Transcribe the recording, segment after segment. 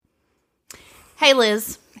Hey,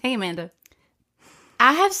 Liz. Hey, Amanda.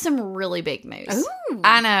 I have some really big news. Ooh.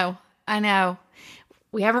 I know.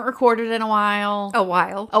 We haven't recorded in a while. A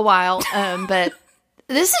while. But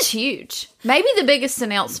this is huge. Maybe the biggest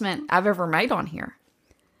announcement I've ever made on here.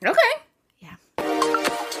 Okay. Yeah.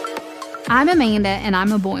 I'm Amanda, and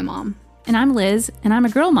I'm a boy mom. And I'm Liz, and I'm a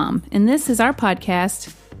girl mom. And this is our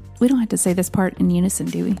podcast. We don't have to say this part in unison,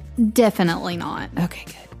 do we? Definitely not. Okay,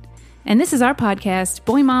 good. And this is our podcast,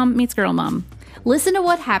 Boy Mom Meets Girl Mom. Listen to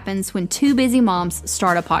what happens when two busy moms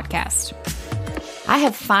start a podcast. I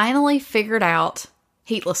have finally figured out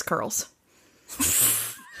heatless curls.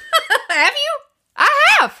 Have you? I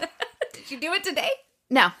have. Did you do it today?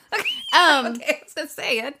 No. Okay. I was going to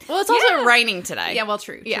say it. Well, it's also raining today. Yeah, well,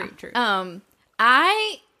 true. I'm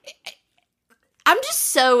just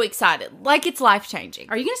so excited. Like, it's life-changing.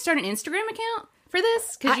 Are you going to start an Instagram account for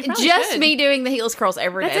this? Just me doing the heatless curls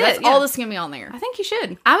every day. That's all that's going to be on there. I think you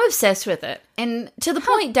should. I'm obsessed with it. And to the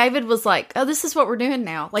point, David was like, oh, this is what we're doing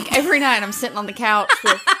now. Like, every night I'm sitting on the couch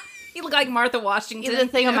with You look like Martha Washington. the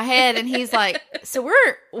thing on my head, and he's like, so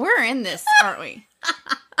we're in this, aren't we?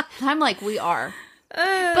 And I'm like, we are.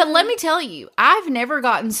 But let me tell you, I've never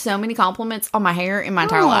gotten so many compliments on my hair in my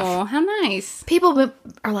entire life. Oh, how nice. People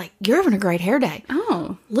are like, you're having a great hair day.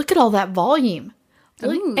 Oh. Look at all that volume.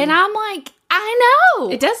 Ooh. And I'm like, I know.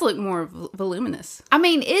 It does look more voluminous. I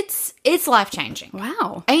mean, it's life-changing.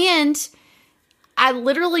 Wow. And I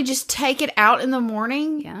literally just take it out in the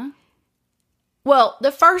morning. Yeah. Well,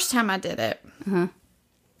 the first time I did it,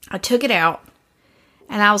 I took it out,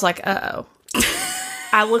 and I was like, uh-oh.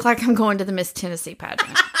 I look like I'm going to the Miss Tennessee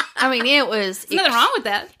pageant. I mean, it was... There's nothing wrong with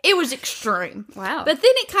that. It was extreme. Wow. But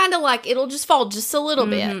then it kind of like, it'll just fall just a little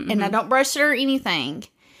bit, and I don't brush it or anything.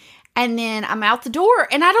 And then I'm out the door,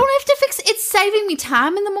 and I don't have to fix it. It's saving me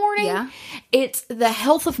time in the morning. Yeah. It's the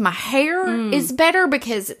health of my hair is better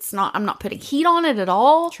because I'm not putting heat on it at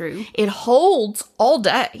all. True. It holds all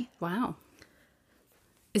day. Wow.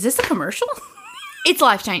 Is this a commercial? It's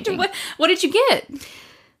life-changing. What did you get?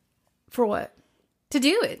 For what? To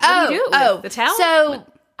do it. What do you do it with? The towel? So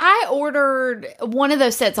I ordered one of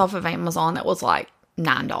those sets off of Amazon that was like $9.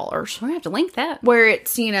 We're going to have to link that. Where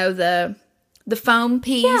it's, the foam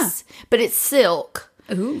piece, but it's silk.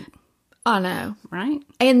 Ooh. I know. Right.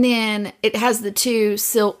 And then it has the two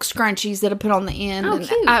silk scrunchies that I put on the end. Oh, and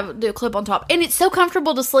cute. I do a clip on top. And it's so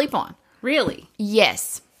comfortable to sleep on. Really?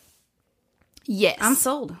 Yes. I'm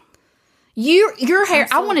sold. Your hair,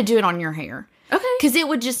 I want to do it on your hair. Okay.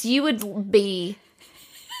 Because you would be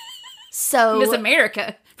so... Miss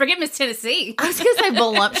America. Forget Miss Tennessee. I was going to say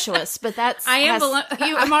voluptuous, but that's... I am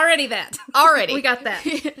I'm already that. Already. We got that.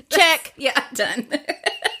 Check. Yeah, done.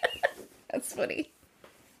 That's funny.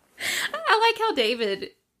 I like how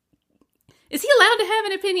David... Is he allowed to have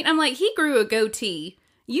an opinion? I'm like, he grew a goatee.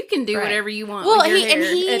 You can do whatever you want with your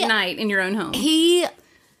hair at night in your own home. He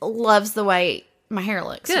loves the way my hair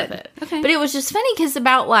looks with it. Okay. But it was just funny because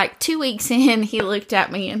about like 2 weeks in, he looked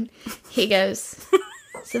at me and he goes,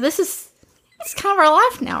 so it's kind of our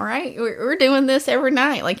life now, right? We're doing this every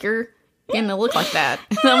night. Like, you're getting to look like that.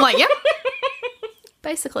 And I'm like, yep.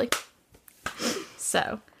 Basically.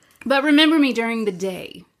 So. But remember me during the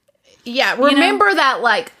day. Yeah, remember that,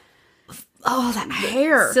 like, that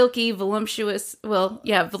hair. Silky, voluptuous. Well,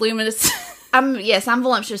 yeah, voluminous. Yes, I'm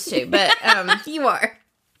voluptuous too, but you are.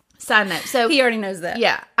 Side note. So he already knows that.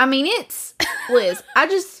 Yeah. I mean, it's Liz. I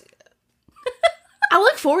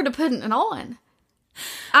look forward to putting it on.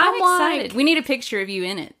 I'm excited. Like, we need a picture of you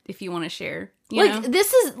in it if you want to share. Look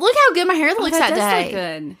how good my hair looks that day. Look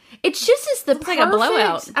good. It's just the perfect, like a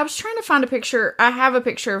blowout. I was trying to find a picture. I have a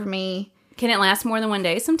picture of me. Can it last more than one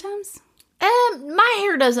day sometimes? My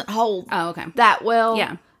hair doesn't hold that well.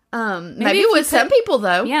 Yeah. Maybe with some people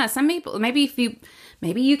though. Yeah, some people. Maybe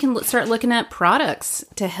you can start looking up products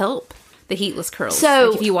to help the heatless curls.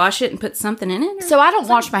 So like if you wash it and put something in it. So I don't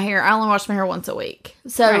wash my hair. I only wash my hair once a week.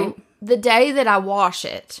 So the day that I wash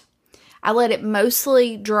it, I let it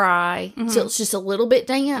mostly dry so it's just a little bit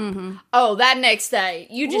damp. Oh, that next day,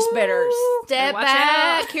 you just better step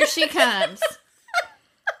back. Here she comes.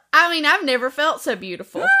 I mean, I've never felt so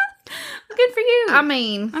beautiful. Good for you. I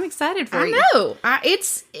mean, I'm excited for you. I know.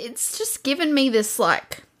 It's just given me this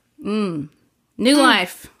like new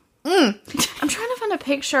life. I'm trying to find a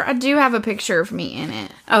picture. I do have a picture of me in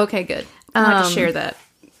it. Oh, okay, good. I'll have to share that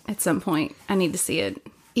at some point. I need to see it.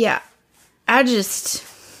 Yeah. My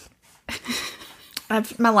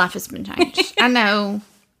life has been changed. I know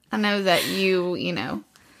that you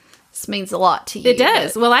This means a lot to you. It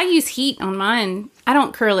does. Well, I use heat on mine. I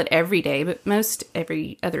don't curl it every day, but most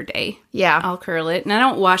every other day. Yeah. I'll curl it. And I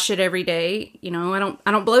don't wash it every day. You know, I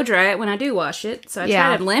don't blow dry it when I do wash it. So I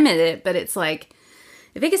try to limit it, but it's like,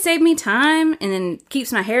 if it could save me time and then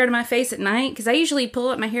keeps my hair to my face at night, because I usually pull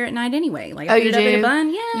up my hair at night anyway. Like, I put it up in a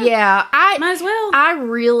bun. Yeah. Yeah. Might as well. I'm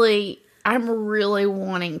really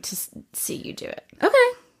wanting to see you do it. Okay.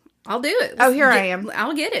 I'll do it. I am.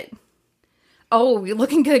 I'll get it. Oh, you're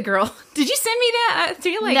looking good, girl. Did you send me that? I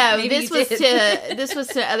feel like no. This was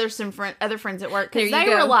to other friends at work, because they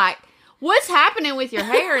were like, "What's happening with your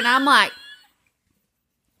hair?" And I'm like,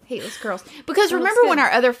 "Hey, let's girls." Because remember when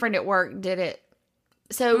our other friend at work did it?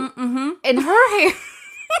 So, and her hair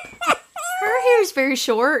is very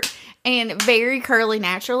short and very curly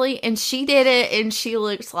naturally, and she did it, and she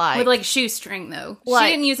looks like with like shoestring though. Like,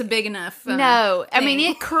 she didn't use a big enough. No, I mean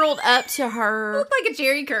it curled up to her. It looked like a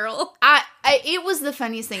Jerry curl. It was the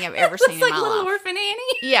funniest thing I've ever seen in my life. It looks like Little Orphan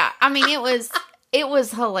Annie. Yeah, I mean it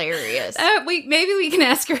was hilarious. Maybe we can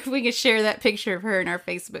ask her if we can share that picture of her in our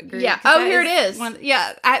Facebook group. Yeah. Here it is.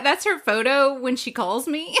 That's her photo when she calls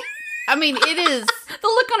me. I mean, it is. The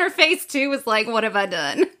look on her face, too, was like, what have I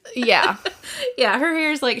done? Yeah. Yeah, her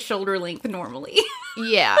hair is like shoulder length normally.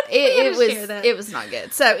 Yeah, it was not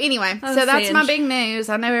good. So, anyway, that's my big news.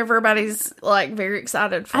 I know everybody's like very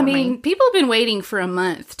excited for me. I mean, people have been waiting for a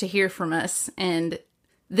month to hear from us, and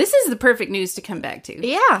this is the perfect news to come back to.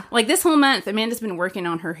 Yeah. Like this whole month, Amanda's been working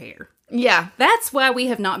on her hair. Yeah. That's why we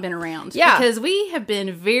have not been around. Yeah. Because we have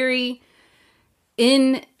been very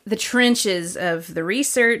in the trenches of the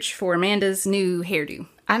research for Amanda's new hairdo.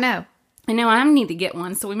 I know. I know I need to get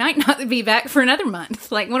one, so we might not be back for another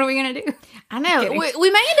month. Like, what are we going to do? I know.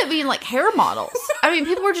 We may end up being like hair models. I mean,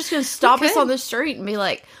 people are just going to stop us on the street and be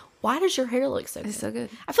like, why does your hair look so good? It's so good.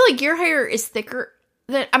 I feel like your hair is thicker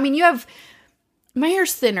than, I mean, my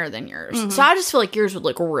hair's thinner than yours. Mm-hmm. So I just feel like yours would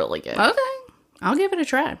look really good. Okay. I'll give it a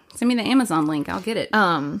try. Send me the Amazon link. I'll get it.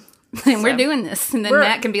 And we're doing this. And then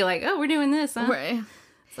Matt can be like, oh, we're doing this, huh?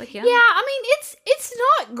 It's like, yeah. Yeah, I mean, it's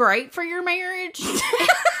not great for your marriage.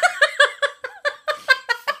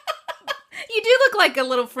 You do look like a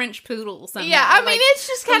little French poodle somehow. Yeah, I mean, it's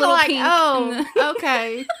just kind of like, oh,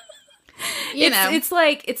 okay. It's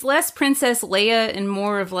like, it's less Princess Leia and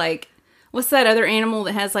more of like, what's that other animal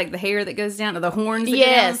that has like the hair that goes down to the horns that go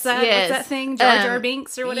down the side? Yes. What's that thing? Jar Jar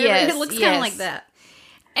Binks or whatever? Yes, it looks kind of like that.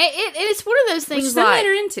 It's one of those things which some men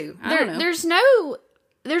are into. I don't know.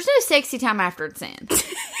 There's no sexy time after it's in.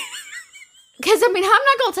 Because, I mean, I'm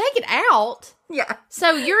not going to take it out. Yeah.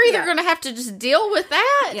 So you're either going to have to just deal with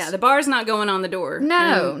that. Yeah, the bar's not going on the door.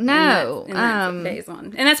 No. And days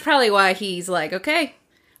on. And that's probably why he's like, okay,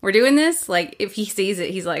 we're doing this. Like, if he sees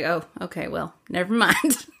it, he's like, oh, okay, well, never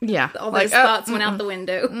mind. Yeah. All those thoughts went out the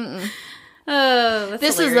window. Oh, that's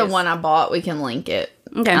This hilarious. is the one I bought. We can link it.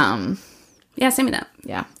 Okay. Yeah, send me that.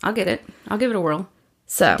 Yeah. I'll get it. I'll give it a whirl.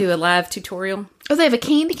 So. Do a live tutorial. Oh, they have a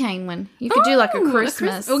candy cane one. You could do like a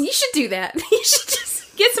Christmas. Oh, you should do that. You should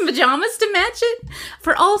just get some pajamas to match it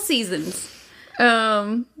for all seasons.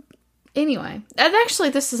 Anyway, and actually,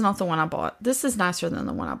 this is not the one I bought. This is nicer than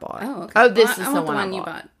the one I bought. Oh, okay. Oh, this is I the want one you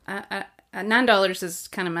bought. $9 is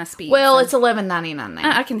kind of my speed. Well, it's $11.99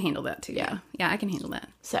 now. I can handle that too. Yeah, I can handle that.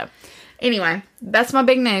 So, anyway, that's my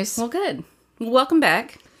big news. Well, good. Well, welcome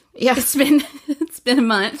back. Yeah, it's been a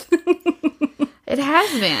month. It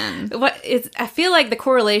has been. I feel like the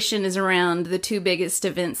correlation is around the two biggest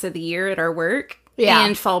events of the year at our work. Yeah.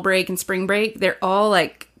 And fall break and spring break. They're all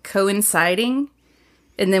like coinciding.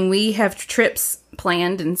 And then we have trips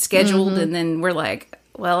planned and scheduled. And then we're like,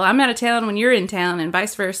 well, I'm out of town when you're in town and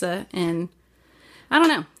vice versa. And I don't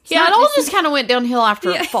know. It all just kind of went downhill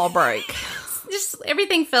after fall break. Just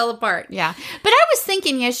everything fell apart. Yeah. But I was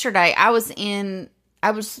thinking yesterday, I was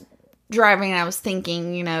driving and I was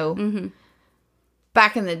thinking,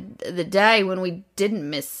 back in the day when we didn't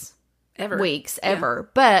miss weeks ever.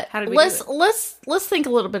 But how did we let's think a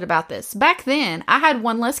little bit about this. Back then, I had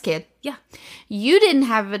one less kid. Yeah. You didn't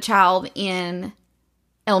have a child in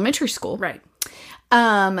elementary school. Right.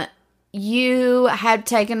 You had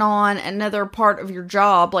taken on another part of your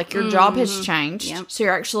job. Like your job has changed. Yep. So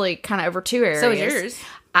you're actually kind of over two areas. So is yours.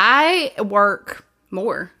 I work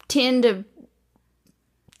more. 10 to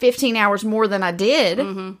 15 hours more than I did.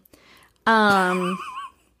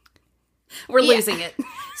 We're losing it.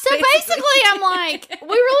 So basically, I'm like, we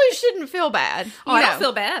really shouldn't feel bad. I don't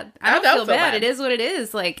feel bad. I don't feel bad. It is what it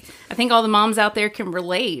is. Like, I think all the moms out there can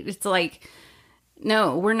relate. It's like,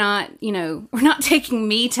 no, we're not taking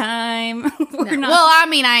me time. We're not. Well, I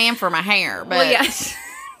mean, I am for my hair, but. Well, yeah.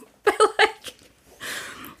 But like,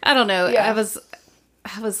 I don't know. Yeah. I was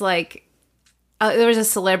like, there was a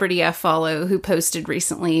celebrity I follow who posted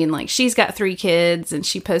recently, and like she's got 3 kids, and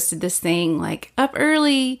she posted this thing like up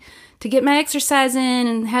early to get my exercise in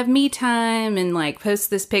and have me time, and like post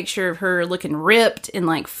this picture of her looking ripped and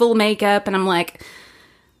like full makeup, and I'm like,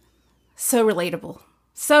 so relatable.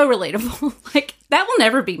 Like that will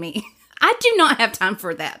never be me. I do not have time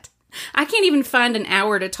for that. I can't even find an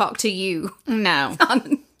hour to talk to you. No.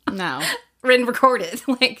 No. And record it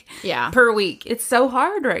like per week. It's so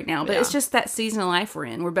hard right now, but it's just that season of life we're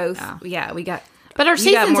in. We're both we got, but our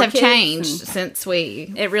seasons have changed since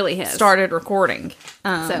we it really has started recording.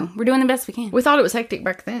 So we're doing the best we can. We thought it was hectic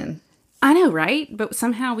back then. I know, right? But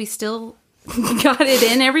somehow we still got it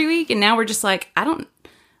in every week, and now we're just like, I don't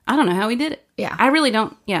know how we did it. Yeah, I really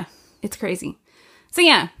don't. Yeah, it's crazy. So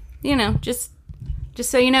yeah, just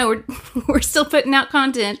so you know, we're still putting out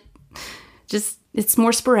content. Just it's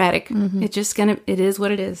more sporadic. Mm-hmm. It is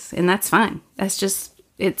what it is, and that's fine. It's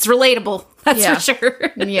relatable. That's for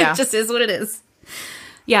sure. Yeah, it just is what it is.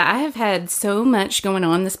 Yeah, I have had so much going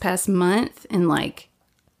on this past month, and like,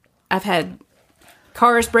 I've had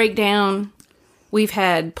cars break down. We've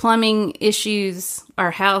had plumbing issues.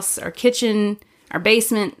 Our house, our kitchen, our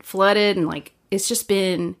basement flooded, and like, it's just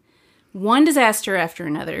been one disaster after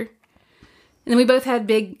another. And then we both had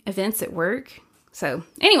big events at work. So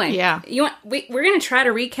anyway, we're going to try to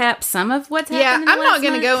recap some of what's happened. Yeah, I'm not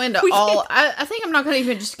going to go into all. I think I'm not going to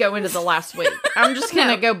even just go into the last week. I'm just going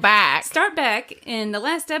to go back. Start back, and the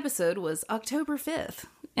last episode was October 5th.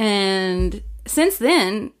 And since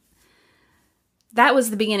then, that was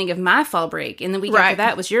the beginning of my fall break. And the week after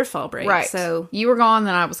that was your fall break. Right. So you were gone,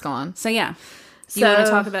 then I was gone. So yeah. You want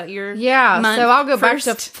to talk about your month so I'll go first?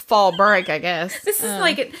 back to fall break, I guess. This is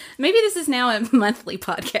maybe this is now a monthly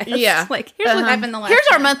podcast. Yeah. Like, here's what happened the last Here's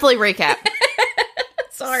our monthly recap.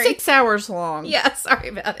 Sorry. 6 hours long. Yeah, sorry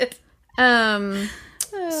about it.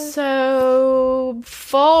 So,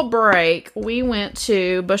 fall break, we went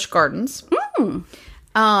to Busch Gardens.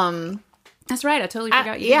 That's right, I totally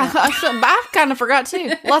forgot you. Yeah, I kind of forgot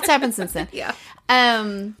too. Lots happened since then. Yeah.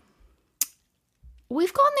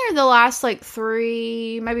 We've gone there the last like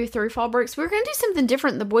 3 fall breaks. We were going to do something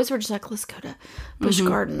different. The boys were just like, let's go to Busch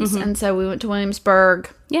Gardens. And so we went to Williamsburg,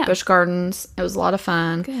 Busch Gardens. It was a lot of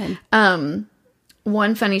fun. Good.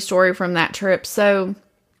 One funny story from that trip. So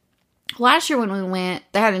last year when we went,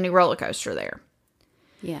 they had a new roller coaster there.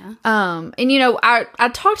 Yeah. And I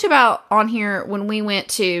talked about on here when we went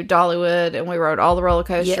to Dollywood and we rode all the roller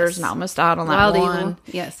coasters and I almost died on that Wild one. Eagle.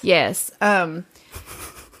 Yes. Yes.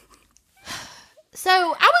 So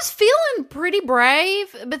I was feeling pretty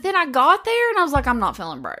brave, but then I got there and I was like, I'm not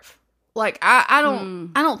feeling brave. Like I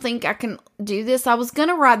don't think I can do this. I was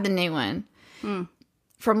gonna ride the new one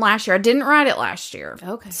from last year. I didn't ride it last year.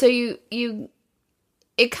 Okay. So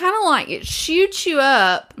it kind of like it shoots you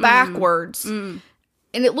up backwards, and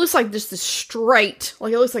it looks like just this straight.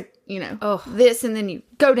 Like it looks like this, and then you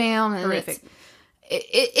go down, and horrific.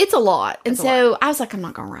 It's a lot. And so I was like, I'm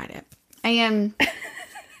not gonna ride it, and.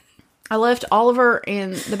 I left Oliver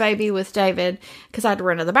and the baby with David because I had to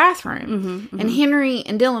run to the bathroom. And Henry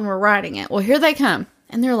and Dylan were riding it. Well, here they come.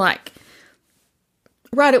 And they're like,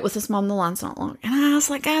 ride it with us, Mom. The line's not long. And I was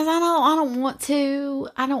like, guys, I don't want to.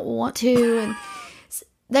 I don't want to. And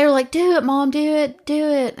they were like, do it, Mom. Do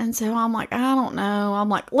it. And so I'm like, I don't know. I'm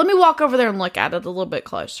like, let me walk over there and look at it a little bit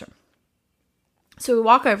closer. So we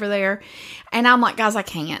walk over there. And I'm like, guys, I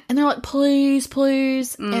can't. And they're like, please.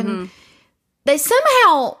 And they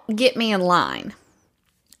somehow get me in line.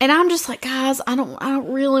 And I'm just like, guys, I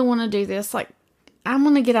don't really want to do this. Like, I'm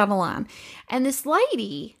going to get out of line. And this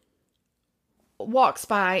lady walks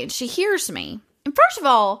by and she hears me. And first of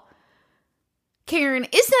all, Karen,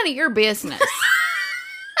 it's none of your business.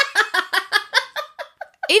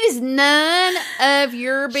 It is none of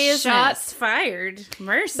your business. Shots fired.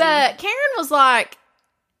 Mercy. But Karen was like,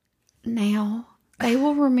 now they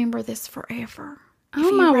will remember this forever.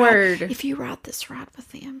 Oh, my word. If you ride this ride with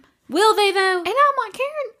them. Will they, though? And I'm like,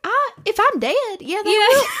 Karen, if I'm dead, they will.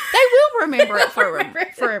 They will remember it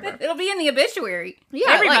forever. It'll be in the obituary.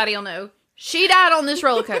 Yeah. Everybody will know. She died on this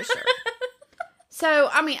roller coaster. So,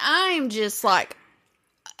 I mean, I'm just like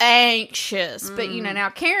anxious. But, now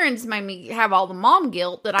Karen's made me have all the mom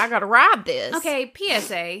guilt that I got to ride this. Okay,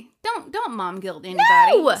 PSA. Don't mom guilt anybody.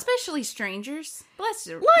 No. Especially strangers. Bless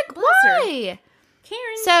her. Like, Bless why? Her.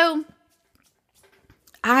 Karen. So,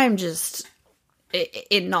 I'm just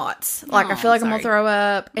in knots. Like, I feel like I'm going to throw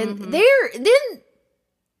up. And then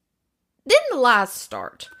the lies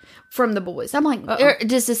start from the boys. I'm like,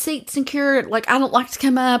 does the seat secure? Like, I don't like to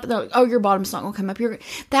come up. They're like, oh, your bottom's not going to come up.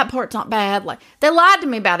 That part's not bad. Like, they lied to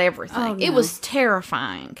me about everything. Oh, no. It was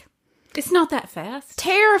terrifying. It's not that fast.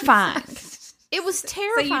 Terrifying. It was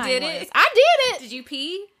terrifying. So you did it? I did it. Did you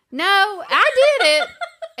pee? No, I did it.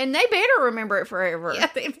 And they better remember it forever. Yeah,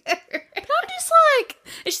 they better. But I'm just like...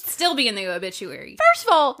 It should still be in the obituary. First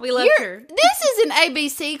of all, we loved her. This is an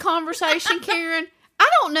ABC conversation, Karen. I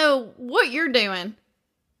don't know what you're doing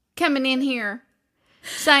coming in here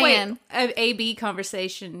saying... Wait, an AB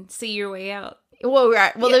conversation. See your way out. Well,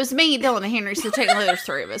 right. Well, there was me, Dylan, and Henry, so technically there's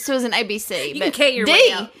three of us. So it was an ABC. You can K your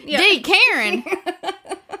way out. Yeah. D, Karen,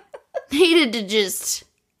 needed to just...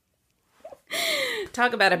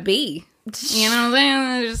 Talk about a B. You know what I'm saying?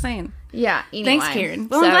 I'm just saying. Yeah, anyway. Thanks, Karen.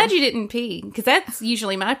 Well, I'm glad you didn't pee, because that's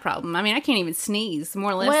usually my problem. I mean, I can't even sneeze,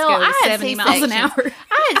 more or less go at 70 miles an hour.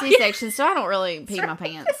 I had C-section, so I don't really pee my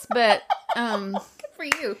pants. But, good for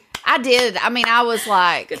you. I did. I mean, I was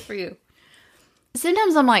like... Good for you.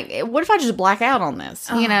 Sometimes I'm like, what if I just black out on this?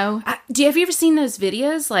 You know? Have you ever seen those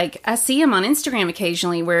videos? Like, I see them on Instagram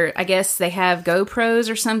occasionally where I guess they have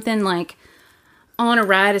GoPros or something, like, on a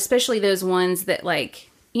ride, especially those ones that, like...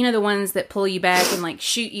 You know, the ones that pull you back and, like,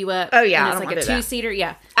 shoot you up? Oh, yeah. And it's like a two-seater?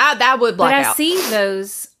 Yeah. That would black out. But I see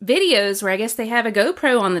those videos where I guess they have a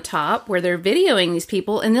GoPro on the top where they're videoing these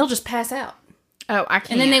people and they'll just pass out. Oh, I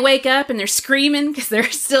can't. And then they wake up and they're screaming because they're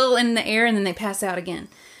still in the air and then they pass out again.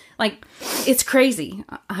 Like, it's crazy.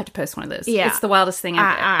 I have to post one of those. Yeah. It's the wildest thing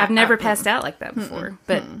I've never passed out like that before.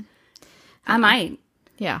 But I might.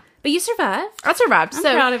 Yeah. But you survived. I survived. I'm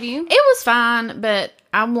proud of you. It was fine, but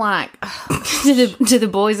I'm like... Do the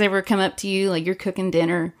boys ever come up to you, like you're cooking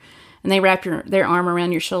dinner, and they wrap their arm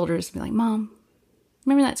around your shoulders and be like, Mom,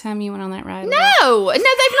 remember that time you went on that ride? No, they've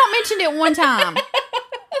not mentioned it one time.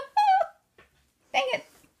 Dang it.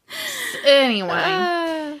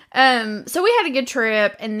 Anyway, so we had a good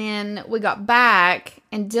trip, and then we got back,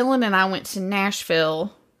 and Dylan and I went to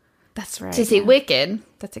Nashville. That's right. To see Wicked.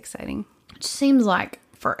 That's exciting. Which seems like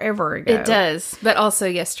forever ago. It does, but also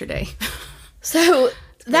yesterday. So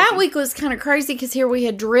that week was kind of crazy because here we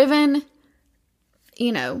had driven,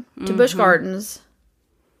 to Busch Gardens,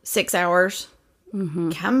 6 hours,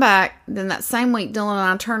 come back. Then that same week, Dylan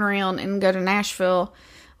and I turn around and go to Nashville.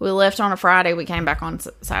 We left on a Friday. We came back on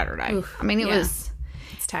Saturday. Oof, I mean, it's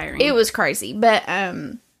tiring. It was crazy. But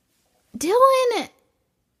Dylan,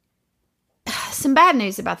 some bad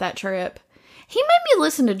news about that trip. He made me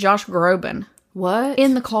listen to Josh Groban. What?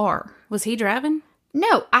 In the car. Was he driving?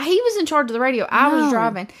 No, he was in charge of the radio. I was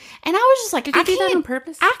driving. And I was just like, Did you do that on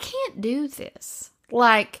purpose? I can't do this.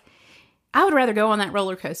 Like, I would rather go on that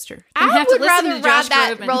roller coaster. I would rather ride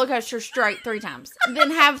that roller coaster straight 3 times than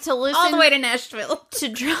have to listen all the way to Nashville to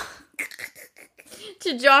Josh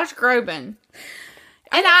Groban.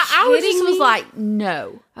 And I was like,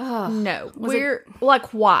 no. Oh, no. We're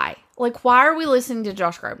like, why? Like, why are we listening to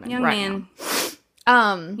Josh Groban young right man.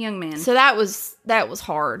 now? Young man. So that was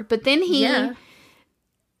hard. But then he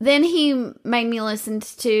made me listen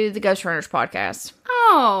to the Ghost Runners podcast.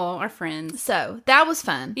 Oh, our friends. So that was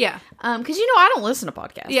fun. Yeah. Because I don't listen to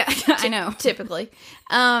podcasts. Yeah, I know. Typically.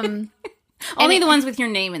 Only the ones with your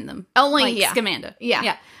name in them. Only, like Scamanda. Yeah.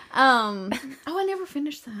 Yeah. I never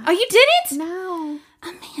finished that. Oh, you didn't? No.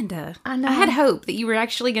 Amanda. I know. I had hope that you were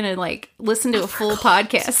actually going to, listen to a full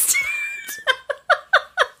podcast.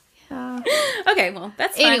 Yeah. Okay, well,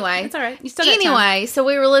 that's fine. Anyway. It's all right. You still got time. So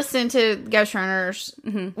we were listening to Ghost Runners,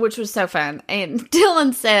 which was so fun. And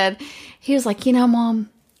Dylan said, he was like, Mom,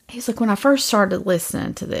 he's like, when I first started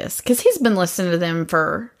listening to this, because he's been listening to them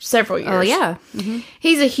for several years. Oh, yeah.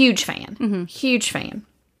 He's a huge fan. Huge fan.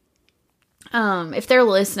 If they're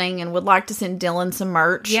listening and would like to send Dylan some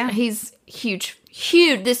merch, he's huge.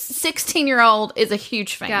 This 16-year-old is a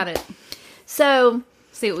huge fan. Got it. So,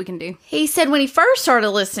 see what we can do. He said when he first started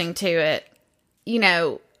listening to it, he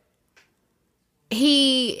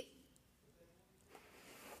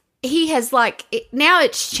has now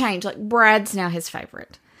it's changed. Like, Brad's now his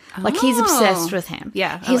favorite. Like, he's obsessed with him.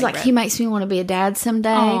 Yeah. He's like he makes me want to be a dad someday.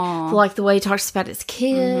 Like, the way he talks about his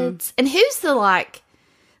kids. And who's the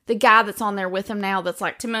guy that's on there with him now that's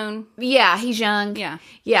like... Timon. Yeah, he's young. Yeah.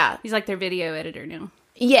 Yeah. He's like their video editor now.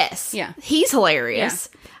 Yes. Yeah. He's hilarious.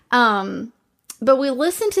 Yeah. But we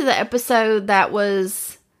listened to the episode that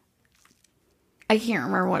was... I can't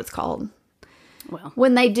remember what it's called. Well.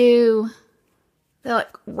 When they do... They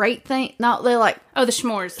rate thing. No, they Oh, the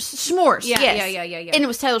S'mores. S'mores. Yeah, yes. Yeah. And it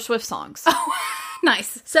was Taylor Swift songs. Oh,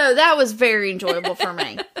 nice. So that was very enjoyable for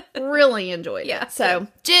me. Really enjoyed it. So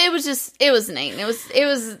it was neat. It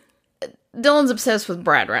was. Dylan's obsessed with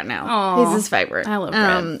Brad right now. Aww. He's his favorite. I love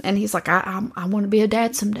Brad. And he's like, I want to be a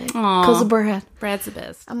dad someday because of Brad. Brad's the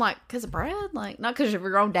best. I'm like, because of Brad? Like, not because of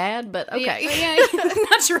your own dad, but okay. Yeah.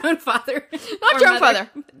 Not your own father. Not your own father.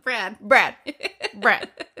 Brad. Brad.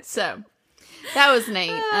 So, That was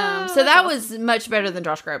neat. So that was much better than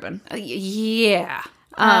Josh Groban. Yeah.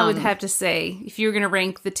 I would have to say, if you were going to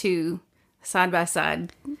rank the two side by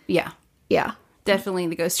side, yeah. Definitely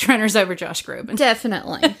the Ghost Runners over Josh Groban.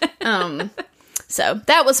 Definitely. So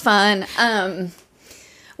that was fun.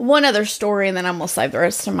 One other story, and then I'm going to save the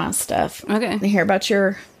rest of my stuff. Okay. And hear about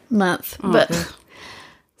your month.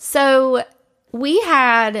 So we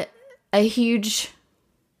had a huge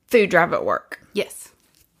food drive at work. Yes.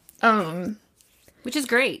 Which is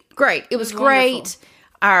great. Great. It was great.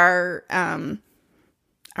 Wonderful.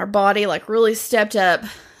 Our body really stepped up,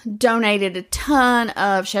 donated a ton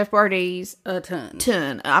of Chef Boyardee's. A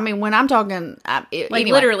ton. I mean, when I'm talking, anyway,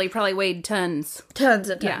 literally probably weighed tons. Tons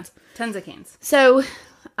and tons. Yeah, tons of cans. So,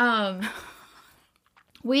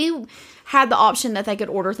 we had the option that they could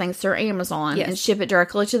order things through Amazon and ship it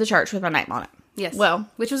directly to the church with my name on it. Yes. Well,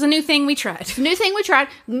 which was a new thing we tried.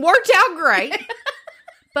 Worked out great.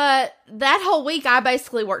 But that whole week, I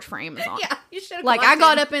basically worked for Amazon. Yeah, you should have. I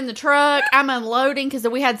got up in the truck, I'm unloading, because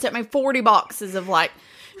we had sent me 40 boxes of,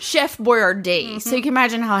 Chef Boyardee. Mm-hmm. So you can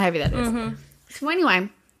imagine how heavy that is. Mm-hmm. So anyway,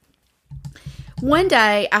 one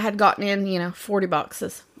day, I had gotten in, 40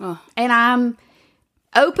 boxes. Oh. And I'm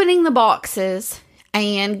opening the boxes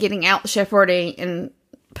and getting out the Chef Boyardee and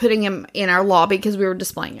putting them in our lobby, because we were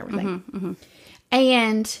displaying everything. Mm-hmm, mm-hmm.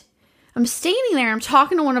 And I'm standing there, I'm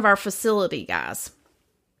talking to one of our facility guys.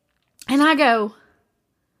 And I go,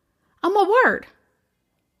 oh my word,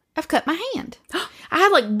 I've cut my hand. I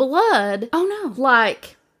had blood. Oh no.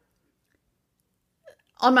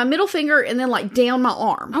 On my middle finger and then down my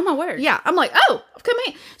arm. Oh my word. Yeah. I'm like, oh, I've cut my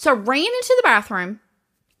hand. So I ran into the bathroom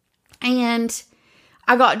and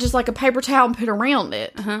I got just a paper towel and put around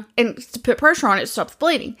it and to put pressure on it to stop the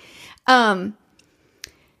bleeding. And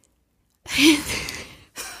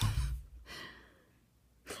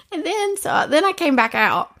then I came back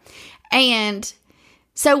out. And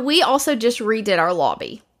so we also just redid our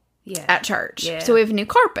lobby at church. Yeah. So we have a new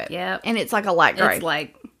carpet. Yeah. And it's a light gray.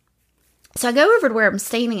 So I go over to where I'm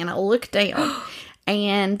standing and I look down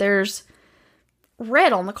and there's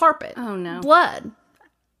red on the carpet. Oh no. Blood.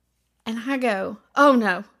 And I go, oh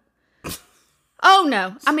no. Oh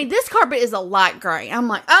no. I mean, this carpet is a light gray. I'm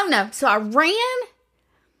like, oh no. So I ran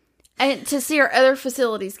to see our other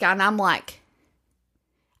facilities guy and I'm like,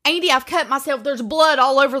 Andy, I've cut myself. There's blood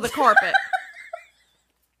all over the carpet.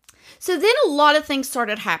 So then a lot of things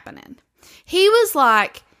started happening. He was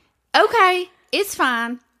like, okay, it's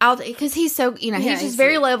fine. Because he's so, he's just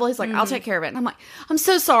very level. He's like, I'll take care of it. And I'm like, I'm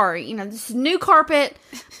so sorry. This is new carpet,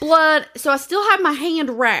 blood. So I still have my hand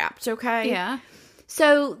wrapped, okay? Yeah.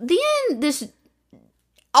 So then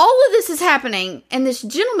all of this is happening, and this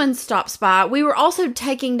gentleman stops by. We were also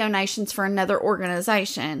taking donations for another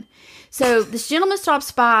organization. So this gentleman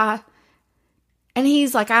stops by, and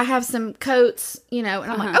he's like, I have some coats, and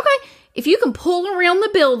I'm like, okay, if you can pull around the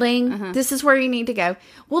building, this is where you need to go.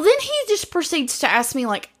 Well, then he just proceeds to ask me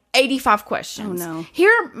 85 questions. Oh, no.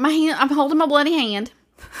 Here, I'm holding my bloody hand,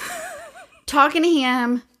 talking to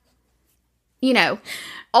him,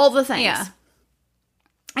 all the things. Yeah.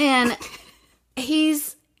 And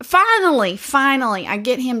he's... Finally, I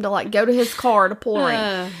get him to go to his car to pull her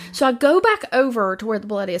in. So I go back over to where the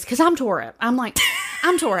blood is because I'm tore up. I'm like,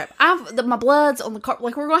 I'm tore up. My blood's on the car. We're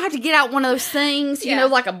going to have to get out one of those things,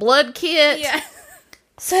 like a blood kit. Yeah.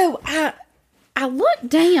 So I look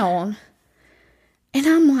down and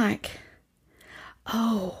I'm like,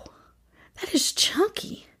 oh, that is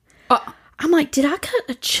chunky. I'm like, did I cut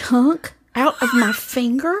a chunk out of my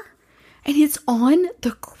finger and it's on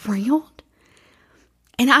the ground?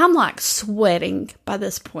 And I'm sweating by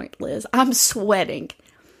this point, Liz. I'm sweating.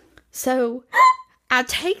 So I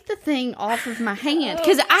take the thing off of my hand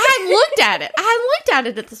because I hadn't looked at it. I hadn't looked at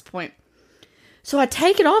it at this point. So I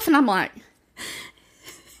take it off and I'm like,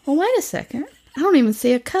 well, wait a second. I don't even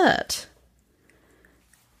see a cut.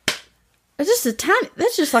 It's just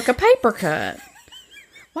that's just like a paper cut.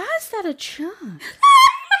 Why is that a chunk?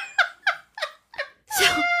 So...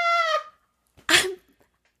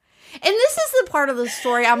 And this is the part of the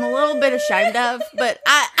story I'm a little bit ashamed of, but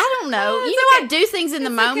I don't know. I do things in the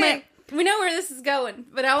moment. Okay. We know where this is going,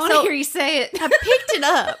 but I want to hear you say it. I picked it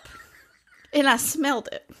up, and I smelled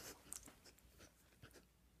it.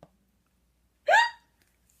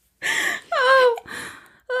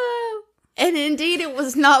 Oh. And indeed, it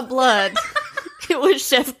was not blood. It was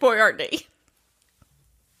Chef Boyardee.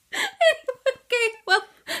 Okay, well,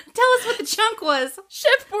 Tell us what the chunk was.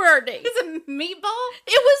 Chef Boyardee. Is it a meatball?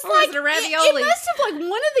 It was or like was it a ravioli. It must have one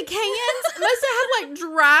of the cans must have had like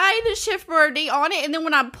dried Chef Boyardee on it, and then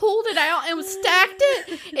when I pulled it out and stacked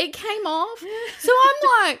it, it came off. So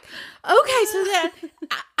I'm like, okay, so then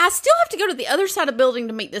I still have to go to the other side of the building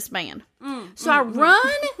to meet this man. So I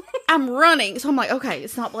run. I'm running. So I'm like, okay,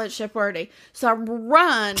 it's not blood Chef Boyardee. So I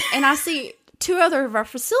run and I see 2 other of our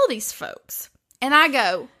facilities folks, and I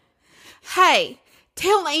go, hey.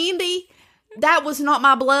 Tell Andy that was not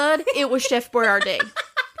my blood. It was Chef Boyardee.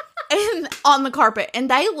 And on the carpet. And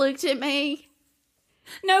they looked at me.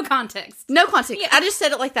 No context. No context. Yeah. I just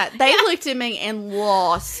said it like that. They looked at me and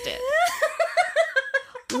lost it.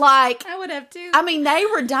 Like. I would have too. I mean, they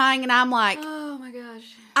were dying and I'm like. Oh my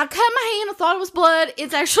gosh. I cut my hand. I thought it was blood.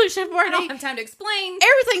 It's actually Chef Boyardee. I don't have time to explain.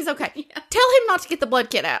 Everything's okay. Yeah. Tell him not to get the blood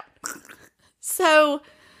kit out. So.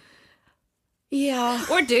 Yeah.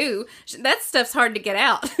 Or do. That stuff's hard to get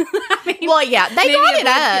out. I mean, well, yeah, they got it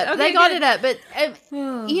up. Okay, they got it up. But,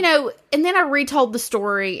 you know, and then I retold the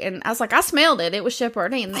story, and I was like, I smelled it. It was Chef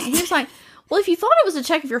Boyardee. And he was like, well, if you thought it was a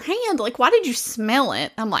check of your hand, like, why did you smell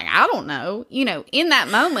it? I'm like, I don't know. You know, in that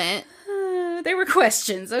moment. There were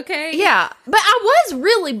questions, okay? Yeah. But I was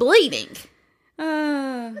really bleeding.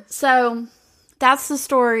 So, that's the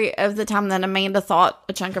story of the time that Amanda thought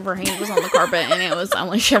a chunk of her hand was on the carpet, and it was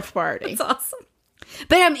only Chef Boyardee. That's awesome.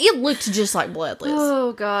 But it looked just like blood, Liz.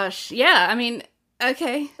 Oh, gosh. Yeah, I mean,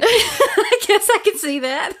 okay. I guess I can see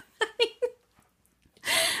that.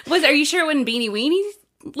 Are you sure it wasn't Beanie Weenie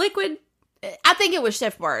liquid? I think it was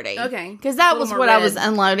Chef Boyardee. Okay. Because that was what I was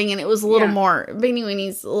unloading, and it was a little more, Beanie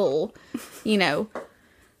Weenie's a little, you know,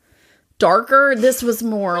 darker. This was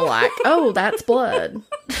more like, oh, that's blood.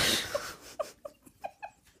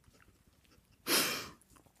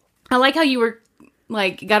 I like how you were,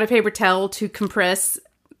 like, got a paper towel to compress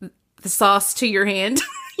the sauce to your hand.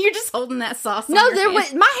 You're just holding that sauce on your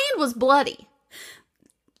hand. My hand was bloody.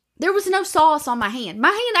 There was no sauce on my hand. My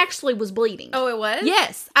hand actually was bleeding. Oh, it was?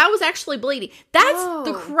 Yes, I was actually bleeding. That's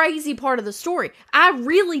the crazy part of the story. I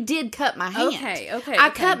really did cut my hand. Okay. I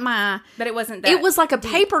cut my... But it wasn't that It was like a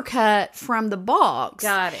deep. paper cut from the box.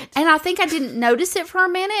 Got it. And I think I didn't notice it for a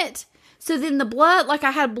minute. So then the blood, like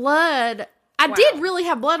I had blood... I did really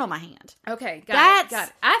have blood on my hand. Okay, got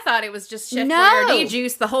it. I thought it was just Chef Boyardee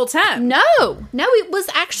juice the whole time. No, it was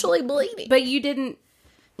actually bleeding. But you didn't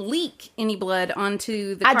leak any blood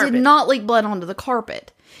onto the carpet. I did not leak blood onto the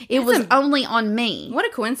carpet. It was only on me. What a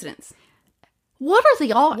coincidence. What are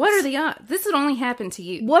the odds? What are the odds? This would only happen to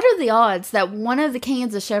you. What are the odds that one of the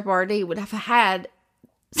cans of Chef Boyardee would have had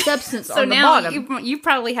substance on the bottom? So now you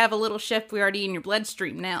probably have a little Chef Boyardee in your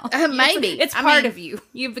bloodstream now. Maybe. It's part of you.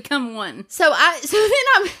 You've become one. So then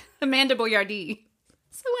I'm... Amanda Boyardee.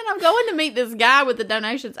 So when I'm going to meet this guy with the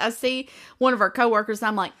donations, I see one of our coworkers, and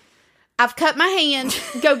I'm like, I've cut my hand.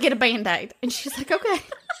 Go get a Band-Aid. And she's like, okay.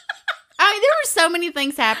 I mean, there were so many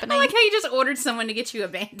things happening. I like how you just ordered someone to get you a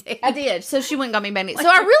Band-Aid. I did. So she went and got me a Band-Aid. So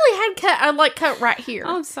I really had cut right here.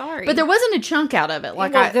 Oh, I'm sorry. But there wasn't a chunk out of it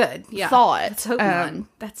like I thought. Let's hope not.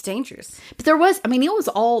 That's dangerous. But there was, I mean, it was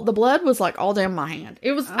all, the blood was like all down my hand.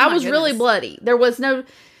 It was, I was really bloody. There was no,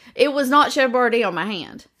 it was not Chef Boyardee on my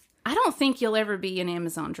hand. I don't think you'll ever be an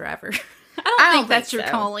Amazon driver. I don't think that's your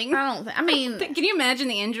calling. I mean. Can you imagine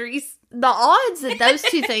the injuries? The odds that those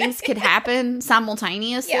two things could happen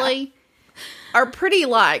simultaneously are pretty,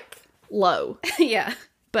 like, low. Yeah.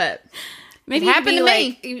 But maybe it happened to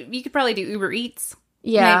me. You could probably do Uber Eats.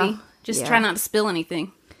 Yeah. Maybe. Just try not to spill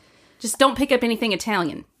anything. Just don't pick up anything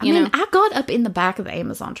Italian. I mean, I got up in the back of the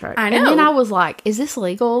Amazon truck. I know. And then I was like, is this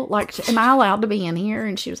legal? Like, am I allowed to be in here?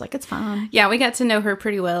 And she was like, it's fine. Yeah, we got to know her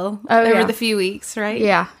pretty well over the few weeks, right?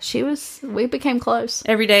 Yeah. We became close.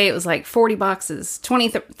 Every day it was like 40 boxes, 20,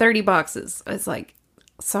 30 boxes. I was like,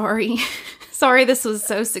 sorry. Sorry this was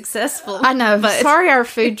so successful. I know. But sorry our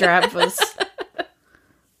food drive was...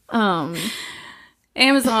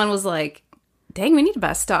 Amazon was like, dang, we need to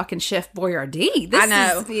buy stock in Chef Boyardee. I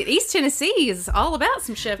know. East Tennessee is all about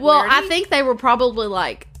some Chef Boyardee. Well, I think they were probably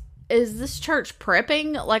like, is this church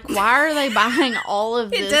prepping? Like, why are they buying all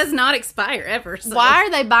of this? It does not expire ever. So. Why are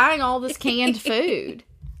they buying all this canned food?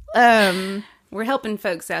 We're helping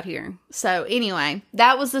folks out here. So, anyway,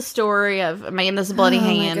 that was the story of Amanda's bloody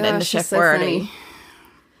hand and the Chef Boyardee.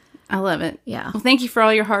 I love it. Yeah. Well, thank you for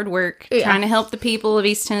all your hard work trying to help the people of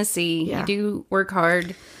East Tennessee. Yeah. You do work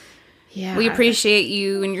hard. Yeah. We appreciate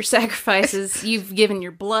you and your sacrifices. You've given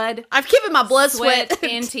your blood. I've given my blood, sweat,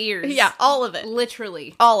 and tears. Yeah, all of it.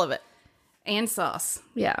 Literally. All of it. And sauce.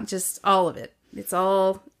 Yeah. Just all of it. It's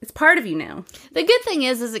part of you now. The good thing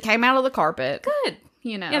is it came out of the carpet. Good.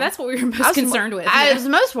 you know. Yeah, that's what we were most concerned with. I was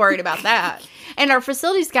most worried about that. And our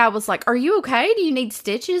facilities guy was like, "Are you okay? Do you need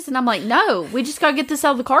stitches?" And I'm like, "No, we just got to get this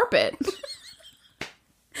out of the carpet."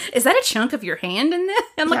 Is that a chunk of your hand in the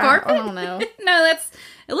carpet? I don't know. No,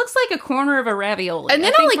 it looks like a corner of a ravioli. And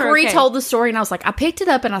then I retold the story, and I was like, I picked it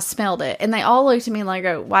up and I smelled it. And they all looked at me like,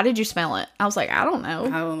 "Oh, why did you smell it?" I was like, I don't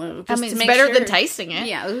know. It's better than tasting it.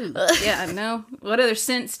 Yeah. Ooh. Yeah, no. What other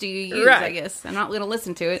scents do you use, I guess? I'm not going to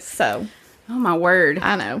listen to it. So. Oh, my word.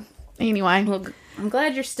 I know. Anyway. Well, I'm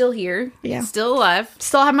glad you're still here. Yeah. Still alive.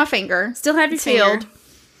 Still have my finger. Still have your finger.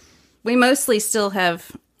 We mostly still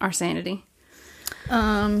have our sanity.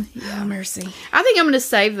 Yeah, mercy. I think I'm going to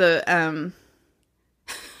save the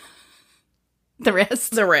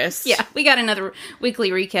rest. Yeah, we got another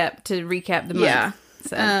weekly recap to recap the month. Yeah.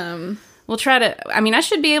 So we'll try to. I mean, I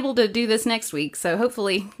should be able to do this next week. So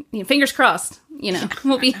hopefully, fingers crossed.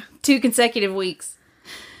 We'll be 2 consecutive weeks.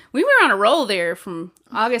 We were on a roll there from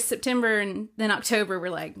August, September, and then October. We're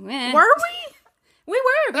like, were we? We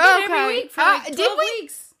were. We did it every week for like 12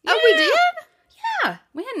 weeks. Yeah. Oh, we did. Yeah,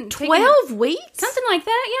 we hadn't 12 weeks? Something like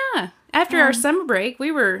that, yeah. After our summer break,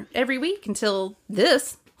 we were every week until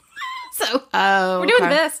this. So, we're doing the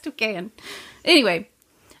best we can. Anyway,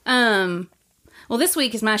 well, this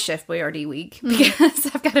week is my Chef Boyardee week because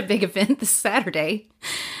I've got a big event this Saturday.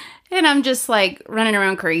 And I'm just like running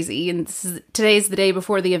around crazy. And today's the day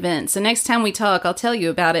before the event. So next time we talk, I'll tell you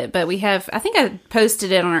about it. But we have, I think I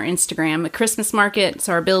posted it on our Instagram, a Christmas market.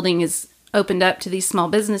 So our building is opened up to these small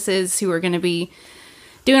businesses who are going to be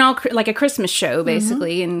doing like a Christmas show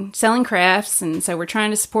basically and selling crafts. And so we're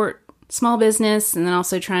trying to support small business and then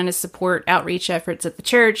also trying to support outreach efforts at the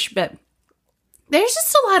church. But there's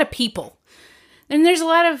just a lot of people and there's a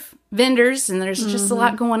lot of vendors and there's just a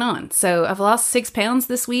lot going on. So I've lost 6 pounds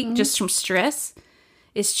this week just from stress.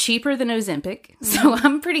 It's cheaper than Ozempic. So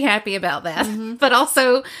I'm pretty happy about that. But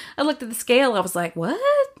also I looked at the scale. I was like, what?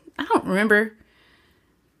 I don't remember.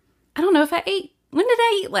 I don't know if I ate. When did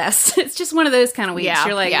I eat last? It's just one of those kind of weeks. Yeah,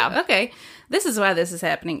 You're like, okay, this is why this is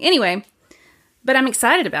happening. Anyway, but I'm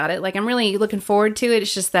excited about it. Like, I'm really looking forward to it.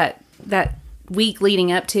 It's just that week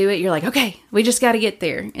leading up to it, you're like, okay, we just got to get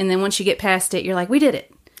there. And then once you get past it, you're like, we did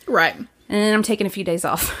it. Right. And then I'm taking a few days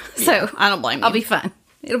off. So I don't blame you. I'll be fine.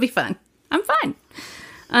 It'll be fun. I'm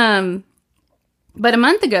fine. But a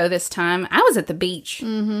month ago this time, I was at the beach.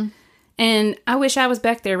 And I wish I was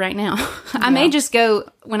back there right now. I may just go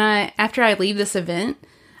after I leave this event,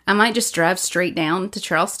 I might just drive straight down to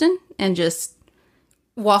Charleston and just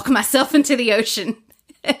walk myself into the ocean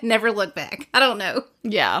and never look back. I don't know.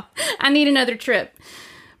 Yeah. I need another trip.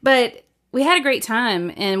 But we had a great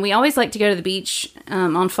time, and we always like to go to the beach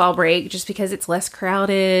on fall break just because it's less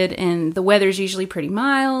crowded and the weather's usually pretty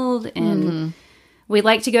mild. And we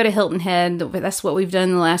like to go to Hilton Head. That's what we've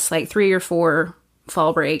done the last like 3 or 4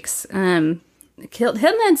 fall breaks. Hilton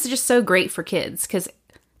Head's just so great for kids because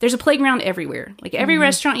there's a playground everywhere. Like every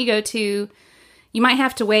restaurant you go to, you might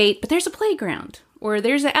have to wait, but there's a playground or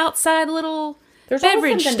there's an outside little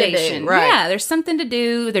beverage station. Right. Yeah, there's something to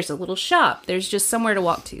do. There's a little shop. There's just somewhere to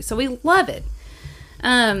walk to. So we love it.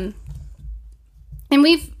 And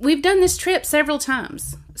we've done this trip several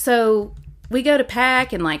times. So we go to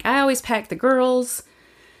pack and like I always pack the girls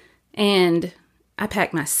and I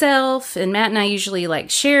pack myself, and Matt and I usually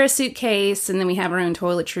like share a suitcase, and then we have our own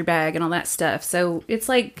toiletry bag and all that stuff. So it's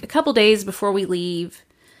like a couple days before we leave.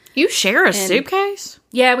 You share a suitcase?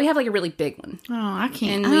 Yeah, we have like a really big one. Oh, I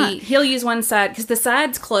can't. And he'll use one side because the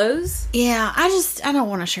sides close. Yeah, I don't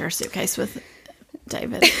want to share a suitcase with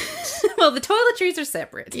David. Well, the toiletries are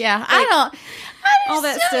separate. Yeah, like, I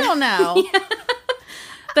don't know. Yeah.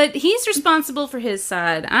 But he's responsible for his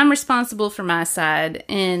side. I'm responsible for my side,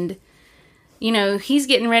 and he's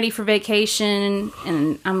getting ready for vacation,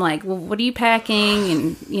 and I'm like, well, what are you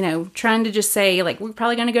packing? And, trying to just say, like, we're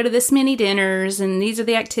probably going to go to this many dinners, and these are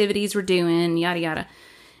the activities we're doing, yada, yada.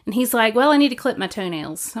 And he's like, well, I need to clip my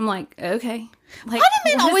toenails. I'm like, okay. Like, why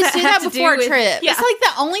do men always do that before a trip? Yeah. It's like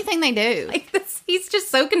the only thing they do. Like this, he's just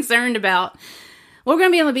so concerned about, we're going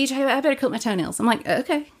to be on the beach. I better clip my toenails. I'm like,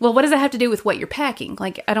 okay. Well, what does that have to do with what you're packing?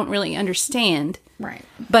 Like, I don't really understand. Right.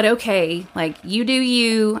 But okay, like, you do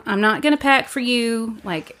you. I'm not going to pack for you.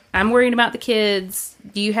 Like, I'm worried about the kids.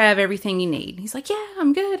 Do you have everything you need? He's like, yeah,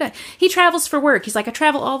 I'm good. He travels for work. He's like, I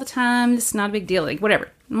travel all the time. This is not a big deal. Like, whatever.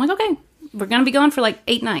 I'm like, okay. We're going to be gone for like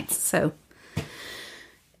 8 nights. So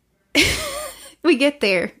we get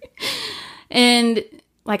there. And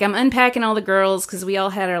like, I'm unpacking all the girls because we all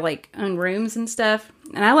had our like own rooms and stuff.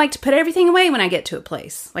 And I like to put everything away when I get to a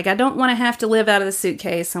place. Like, I don't want to have to live out of the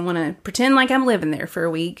suitcase. I want to pretend like I'm living there for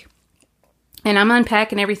a week. And I'm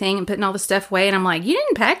unpacking everything and putting all the stuff away. And I'm like, you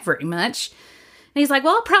didn't pack very much. he's like,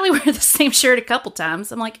 well, I'll probably wear the same shirt a couple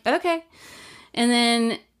times. I'm like, okay. And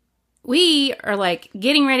then we are like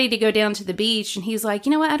getting ready to go down to the beach. And he's like,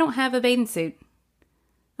 you know what? I don't have a bathing suit.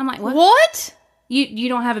 I'm like, what? What? You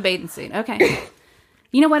don't have a bathing suit. Okay.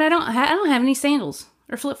 You know what? I don't have any sandals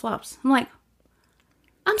or flip-flops. I'm like,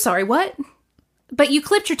 I'm sorry, what? But you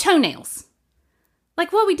clipped your toenails.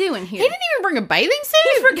 Like, what are we doing here? He didn't even bring a bathing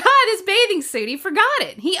suit? He forgot his bathing suit. He forgot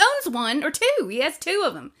it. He owns one or two. He has two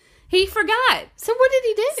of them. He forgot. So what did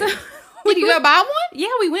he do? So did you go buy one? Yeah,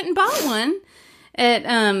 we went and bought one at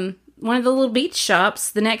one of the little beach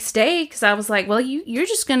shops the next day because I was like, well, you're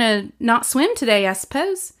just going to not swim today, I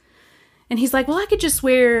suppose. And he's like, well, I could just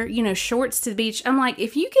wear, shorts to the beach. I'm like,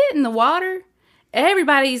 if you get in the water,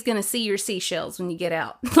 everybody's going to see your seashells when you get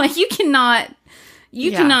out. Like, you cannot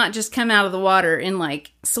just come out of the water in,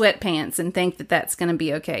 like, sweatpants and think that that's going to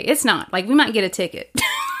be okay. It's not. Like, we might get a ticket,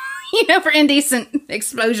 for indecent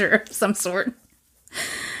exposure of some sort.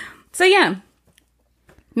 So, yeah.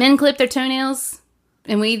 Men clip their toenails,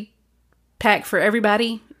 and we pack for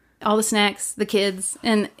everybody. All the snacks, the kids,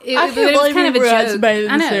 and it was kind of a joke.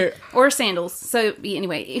 I know. Or sandals. So,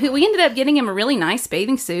 anyway, we ended up getting him a really nice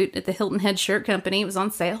bathing suit at the Hilton Head Shirt Company. It was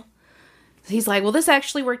on sale. He's like, well, this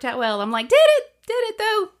actually worked out well. I'm like, did it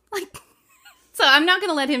though? Like, so I'm not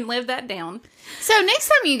going to let him live that down. So next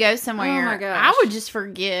time you go somewhere, oh my gosh, I would just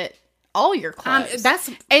forget all your clothes.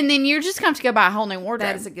 And then you're just going to have to go buy a whole new wardrobe.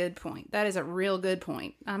 That is a good point. That is a real good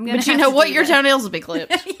point. But you know what? Your toenails would be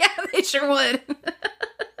clipped. Yeah, they sure would.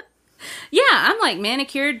 Yeah, I'm like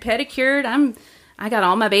manicured, pedicured. I got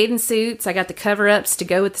all my bathing suits. I got the cover-ups to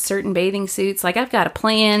go with certain bathing suits. Like, I've got a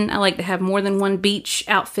plan. I like to have more than one beach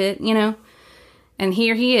outfit, And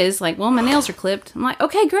here he is, like, well, my nails are clipped. I'm like,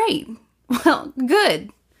 okay, great. Well,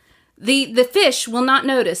 good. The fish will not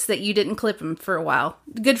notice that you didn't clip them for a while.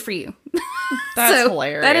 Good for you. That's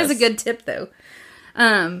hilarious. That is a good tip, though.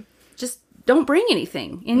 Just don't bring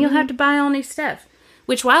anything, and you'll have to buy all new stuff.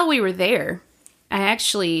 Which, while we were there, I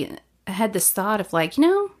actually had this thought of, like,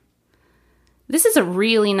 this is a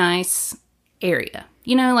really nice area.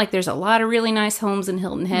 Like, there's a lot of really nice homes in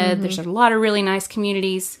Hilton Head. Mm-hmm. There's a lot of really nice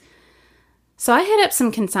communities. So I hit up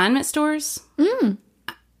some consignment stores.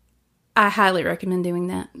 I highly recommend doing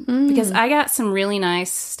that because I got some really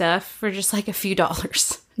nice stuff for just like a few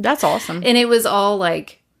dollars. That's awesome. And it was all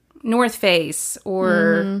like North Face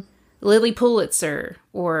or Lily Pulitzer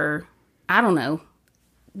or I don't know,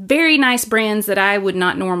 very nice brands that I would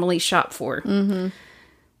not normally shop for. Mm-hmm.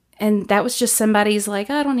 And that was just somebody's like,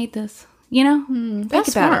 I don't need this,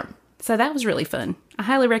 That's smart. So that was really fun. I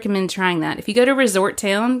highly recommend trying that. If you go to Resort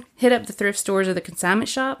Town, hit up the thrift stores or the consignment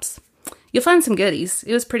shops. You'll find some goodies.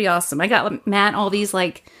 It was pretty awesome. I got Matt all these,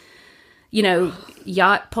 like,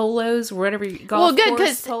 yacht polos or whatever. Well, good,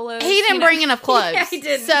 because he didn't bring enough clothes. Yeah, he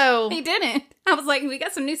didn't. So he didn't. I was like, we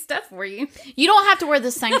got some new stuff for you. You don't have to wear the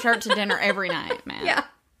same shirt to dinner every night, Matt. Yeah.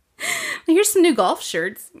 Here's some new golf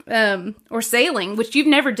shirts or sailing, which you've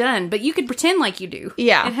never done, but you could pretend like you do.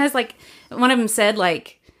 Yeah. It has, like, one of them said,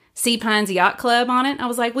 like, Sea Pines Yacht Club on it. I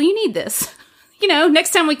was like, well, you need this.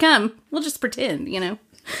 Next time we come, we'll just pretend,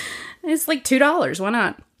 It's like $2. Why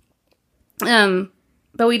not?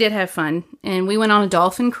 But we did have fun. And we went on a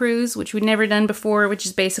dolphin cruise, which we'd never done before, which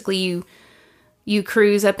is basically you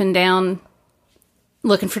cruise up and down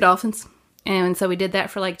looking for dolphins. And so we did that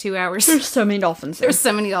for like 2 hours. There's so many dolphins. There's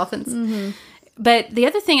so many dolphins. Mm-hmm. But the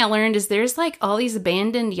other thing I learned is there's like all these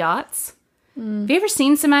abandoned yachts. Have you ever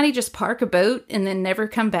seen somebody just park a boat and then never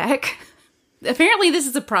come back? Apparently this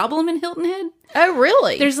is a problem in Hilton Head. Oh,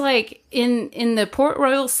 really? There's like, in the Port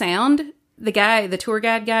Royal Sound, the tour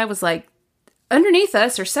guide guy was like, underneath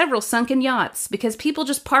us are several sunken yachts because people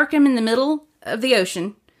just park them in the middle of the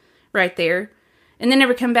ocean right there and then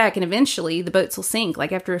never come back. And eventually the boats will sink.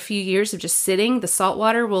 Like after a few years of just sitting, the salt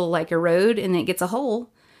water will like erode and it gets a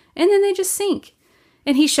hole and then they just sink.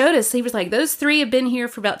 And he showed us, he was like, those 3 have been here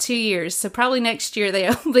for about 2 years. So probably next year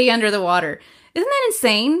they'll be under the water. Isn't that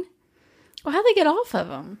insane? Well, how'd they get off of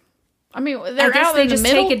them? I mean, I guess they just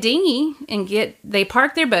take a dinghy and they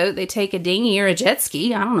park their boat. They take a dinghy or a jet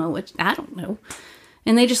ski. I don't know.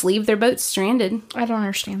 And they just leave their boats stranded. I don't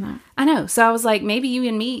understand that. I know. So I was like, maybe you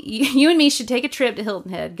and me should take a trip to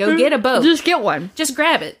Hilton Head. Go get a boat. Just get one. Just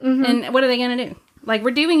grab it. Mm-hmm. And what are they going to do? Like, we're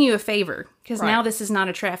doing you a favor because now this is not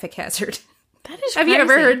a traffic hazard. That is Have you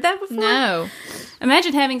ever heard that before? No.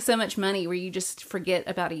 Imagine having so much money where you just forget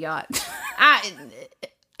about a yacht.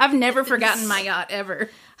 I've never forgotten my yacht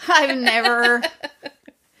ever. I've never.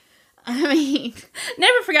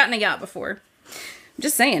 Never forgotten a yacht before. I'm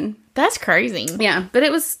just saying. That's crazy. Yeah, but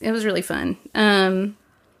it was really fun.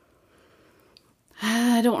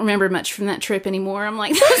 I don't remember much from that trip anymore. I'm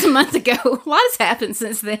like, that was a month ago. A lot has happened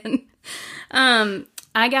since then.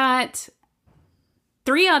 I got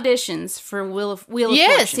 3 auditions for Wheel of Fortune.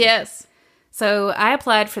 Yes. So I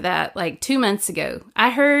applied for that like 2 months ago. I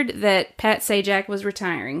heard that Pat Sajak was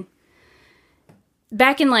retiring.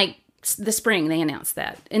 Back in like the spring, they announced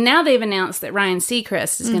that. And now they've announced that Ryan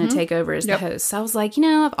Seacrest is going to take over as the host. So I was like,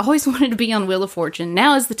 I've always wanted to be on Wheel of Fortune.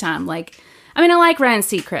 Now is the time. Like, I like Ryan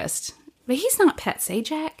Seacrest, but he's not Pat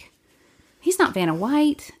Sajak. He's not Vanna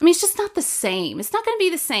White. It's just not the same. It's not going to be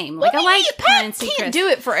the same. Like, I like Ryan Seacrest. He can't do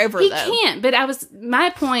it forever, He though. can't. But my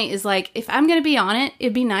point is, like, if I'm going to be on it,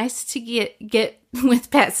 it'd be nice to get with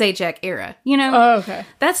Pat Sajak era. Oh, okay.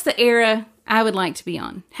 That's the era I would like to be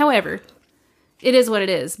on. However, it is what it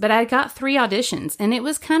is. But I got 3 auditions, and it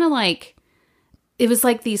was kind of like, it was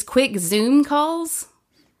like these quick Zoom calls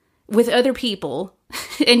with other people,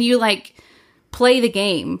 and you, like, play the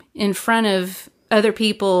game in front of other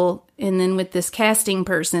people and then with this casting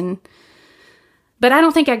person. But I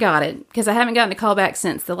don't think I got it because I haven't gotten a call back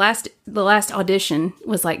since. The last audition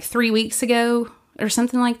was like 3 weeks ago or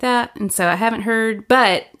something like that. And so I haven't heard,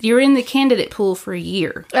 but you're in the candidate pool for a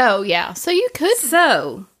year. Oh, yeah. So you could.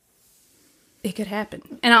 So it could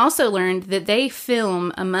happen. And I also learned that they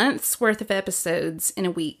film a month's worth of episodes in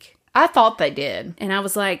a week. I thought they did. And I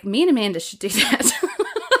was like, me and Amanda should do that.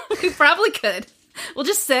 We probably could. We'll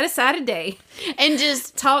just set aside a day and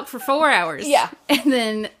just talk for 4 hours. Yeah. And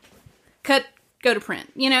then go to print,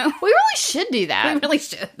 We really should do that. We really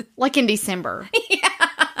should. Like in December.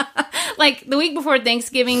 Yeah. Like the week before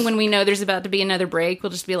Thanksgiving when we know there's about to be another break,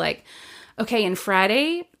 we'll just be like, okay, and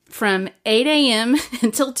Friday from 8 a.m.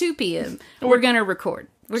 until 2 p.m., we're going to record.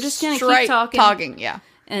 We're just going to keep talking. Yeah.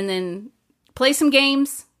 And then play some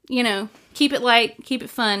games, keep it light, keep it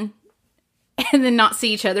fun, and then not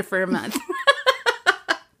see each other for a month.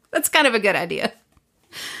 That's kind of a good idea.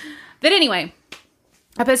 But anyway,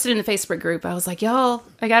 I posted in the Facebook group. I was like, y'all,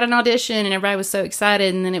 I got an audition, and everybody was so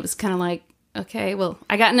excited. And then it was kind of like, okay, well,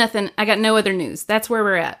 I got nothing. I got no other news. That's where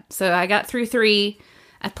we're at. So I got through 3.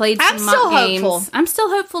 I played some mock games. Hopeful. I'm still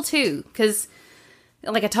hopeful too. Because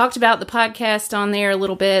like I talked about the podcast on there a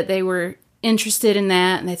little bit. They were interested in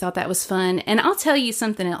that and they thought that was fun. And I'll tell you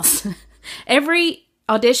something else. Every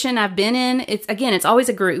audition I've been in, it's always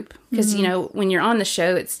a group. Because, when you're on the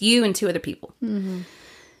show, it's you and 2 other people. Mm-hmm.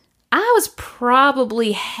 I was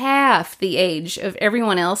probably half the age of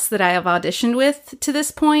everyone else that I have auditioned with to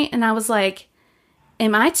this point, and I was like,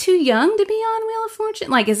 am I too young to be on Wheel of Fortune?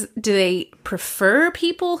 Like, do they prefer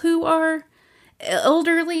people who are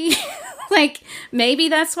elderly? Like, maybe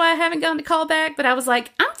that's why I haven't gotten a call back, but I was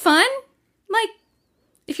like, I'm fun. Like,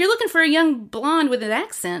 if you're looking for a young blonde with an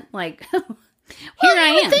accent, like, here I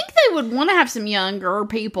am. I think they would want to have some younger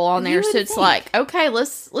people on there, so it's like, okay,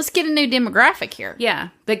 let's get a new demographic here. Yeah,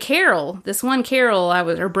 but Carol, this one Carol,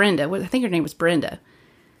 or Brenda, I think her name was Brenda.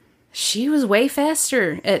 She was way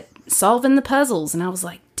faster at solving the puzzles, and I was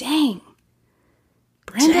like, dang,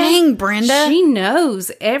 Brenda, she knows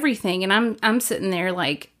everything, and I'm sitting there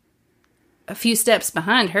like a few steps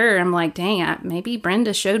behind her. I'm like, dang, maybe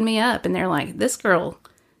Brenda showed me up, and they're like, this girl,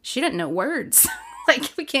 she doesn't know words.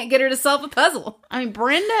 Like, we can't get her to solve a puzzle.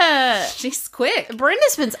 Brenda... She's quick. Brenda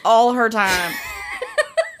spends all her time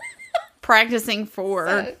practicing for...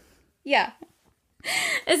 So, yeah.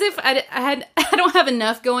 As if I don't have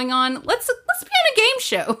enough going on. Let's be on a game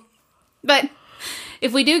show. But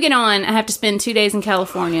if we do get on, I have to spend 2 days in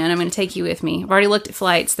California, and I'm going to take you with me. I've already looked at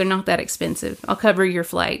flights. They're not that expensive. I'll cover your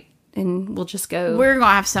flight. And we'll just go. We're going to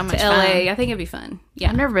have so much to fun. LA. I think it'd be fun. Yeah.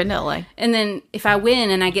 I've never been to LA. And then if I win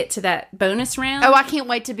and I get to that bonus round. Oh, I can't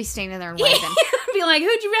wait to be standing there and waving. Be like,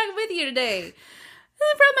 who'd you bring with you today?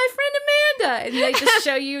 I brought my friend Amanda. And they just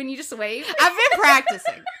show you and you just wave. I've been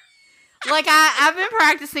practicing. Like, I've been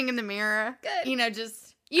practicing in the mirror. Good.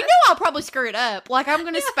 I'll probably screw it up. Like, I'm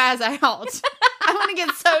going to spaz out. I'm going to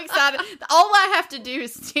get so excited. All I have to do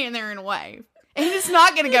is stand there and wave. And it's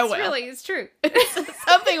not going to go well. It's true.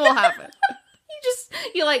 Something will happen.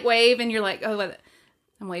 You like wave and you're like, oh,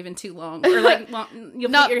 I'm waving too long. Or like,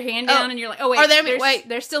 you'll put your hand down and you're like, oh, wait.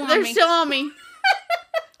 They're still on me. They're still on me.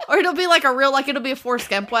 Or it'll be like it'll be a Forrest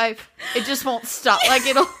Gump wave. It just won't stop. Like,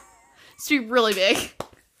 it'll be really big.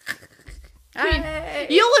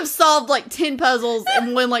 You'll have solved like 10 puzzles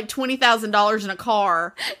and win like $20,000 in a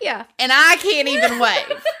car. Yeah. And I can't even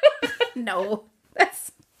wave. No.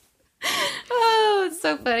 Oh, it's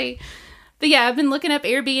so funny. But yeah, I've been looking up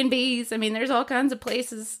Airbnbs. There's all kinds of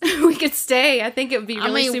places we could stay. I think it would be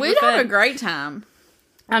really super we'd fun. have a great time.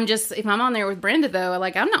 If I'm on there with Brenda, though,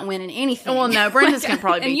 like, I'm not winning anything. Well, no, Brenda's going to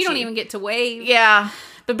probably beat you. And you don't even get to wave. Yeah.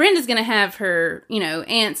 But Brenda's going to have her,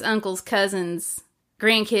 aunts, uncles, cousins,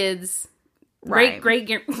 grandkids, Right. great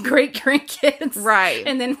grandkids. Right.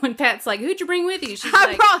 And then when Pat's like, who'd you bring with you? She's You're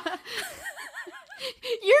like, going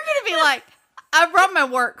to be like, I brought my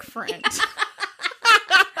work friend. it's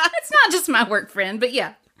not just my work friend, but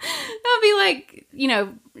yeah. I'll be like,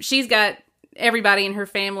 she's got everybody in her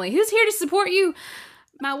family. Who's here to support you?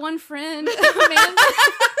 My one friend, Amanda.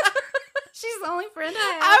 She's the only friend I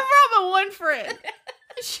have. I brought my one friend.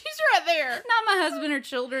 She's right there. Not my husband or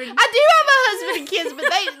children. I do have a husband and kids, but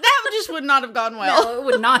that just would not have gone well. No, it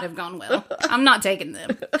would not have gone well. I'm not taking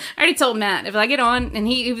them. I already told Matt, if I get on, and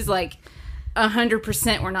he was like,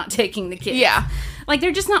 100% we're not taking the kids. Yeah. Like,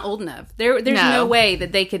 they're just not old enough. There's no way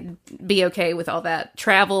that they could be okay with all that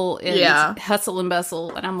travel and hustle and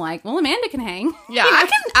bustle. And I'm like, well, Amanda can hang. Yeah,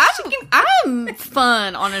 I'm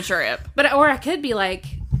fun on a trip. Or I could be like,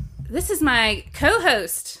 this is my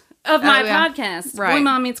co-host of my podcast, right. Boy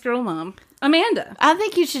Mom Meets Girl Mom, Amanda. I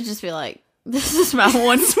think you should just be like, this is my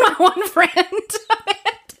one friend.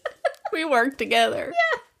 We work together.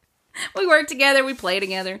 Yeah. We work together. We play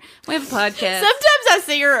together. We have a podcast. Sometimes I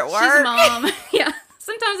see her at work. She's a mom. Yeah.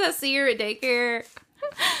 Sometimes I see her at daycare.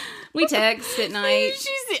 We text at night.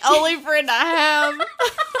 She's the only friend I have. And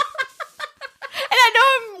I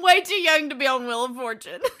know I'm way too young to be on Wheel of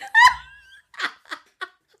Fortune.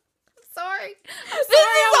 Sorry. This is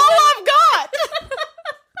all I've got.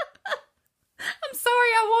 I'm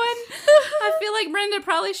sorry I won. I feel like Brenda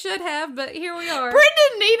probably should have, but here we are.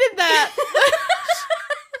 Brenda needed that.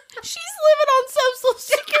 She's living on Social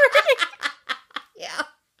Security. Yeah.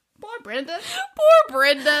 Poor Brenda. Poor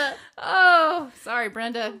Brenda. Oh, sorry,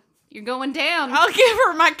 Brenda. You're going down. I'll give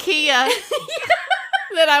her my Kia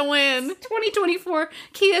that I win. 2024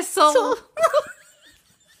 Kia Soul.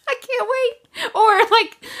 I can't wait. Or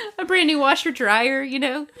like a brand new washer dryer,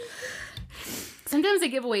 Sometimes they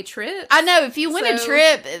give away trips. I know. If you win a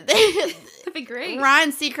trip, that'd be great.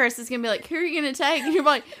 Ryan Seacrest is going to be like, who are you going to take? And you're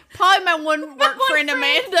like, probably my one work friend,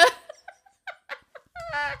 Amanda.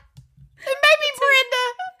 And maybe Brenda.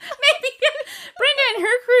 Maybe Brenda and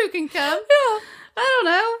her crew can come. Yeah. I don't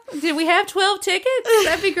know. Did we have 12 tickets?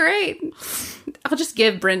 That'd be great. I'll just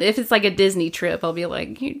give Brenda, if it's like a Disney trip, I'll be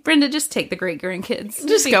like, Brenda, just take the great grandkids.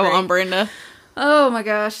 Just go on, Brenda. Oh my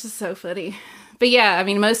gosh, this is so funny. But yeah, I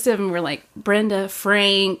mean, most of them were like Brenda,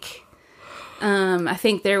 Frank. I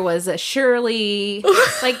think there was a Shirley.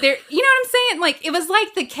 Like there, you know what I'm saying? Like it was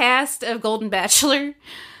like the cast of Golden Bachelor,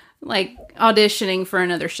 like auditioning for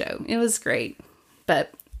another show. It was great.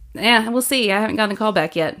 But yeah, we'll see. I haven't gotten a call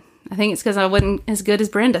back yet. I think it's because I wasn't as good as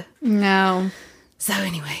Brenda. No. So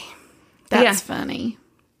anyway, that's funny.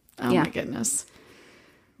 Oh my goodness.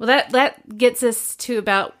 Well, that gets us to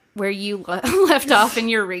about where you left off in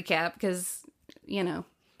your recap because. I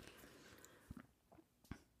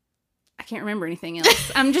can't remember anything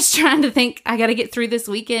else. I'm just trying to think. I got to get through this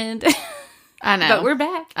weekend. I know. But we're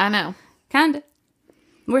back. I know. Kind of.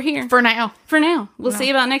 We're here. For now. We'll see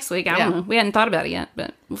about next week. I don't know. We hadn't thought about it yet,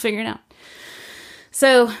 but we'll figure it out.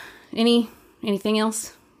 So, anything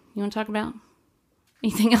else you want to talk about?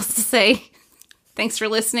 Anything else to say? Thanks for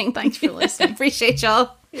listening. Appreciate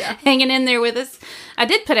y'all hanging in there with us. I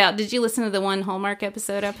did put out, did you listen to the one Hallmark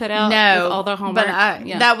episode I put out? No. With all the Hallmark?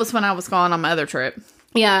 But that was when I was gone on my other trip.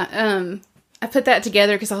 Yeah. I put that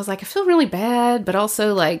together because I was like, I feel really bad, but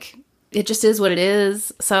also like, it just is what it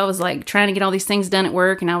is. So I was like trying to get all these things done at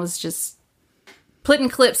work and I was just putting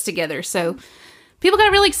clips together. So people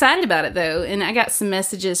got really excited about it though. And I got some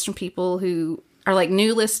messages from people who are like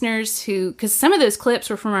new listeners because some of those clips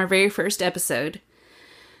were from our very first episode.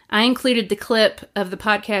 I included the clip of the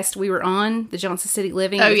podcast we were on, the Johnson City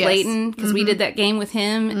Living with Leighton, because we did that game with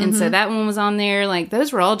him. And so that one was on there. Like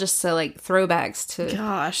those were all just so like throwbacks to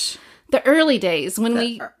the early days when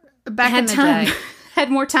we back in the day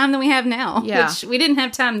had more time than we have now. Yeah. Which we didn't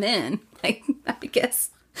have time then. Like I guess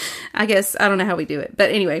I don't know how we do it.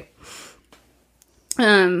 But anyway.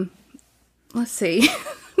 Let's see.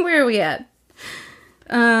 Where are we at?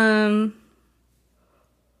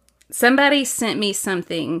 Somebody sent me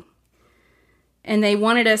something and they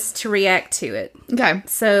wanted us to react to it. Okay.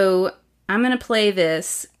 So I'm going to play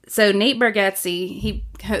this. So Nate Bargatze, he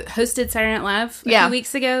hosted Saturday Night Live a few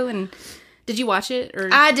weeks ago. And did you watch it? Or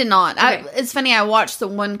I did not. Okay. It's funny. I watched the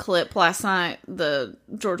one clip last night, the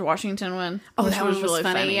George Washington one. Oh, that was really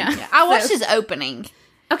funny. Yeah. I watched his opening.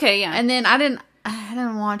 Okay. Yeah. And then I didn't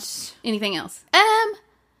watch anything else.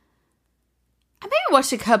 I maybe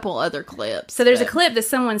watched a couple other clips. So there's a clip that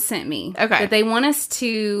someone sent me. Okay. That they want us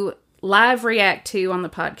to live react to on the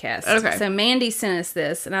podcast. Okay. So Mandy sent us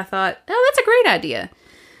this, and I thought, oh, that's a great idea.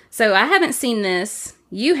 So I haven't seen this.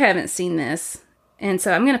 You haven't seen this. And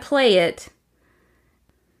so I'm going to play it.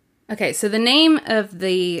 Okay, so the name of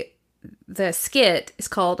the skit is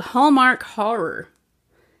called Hallmark Horror.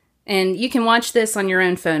 And you can watch this on your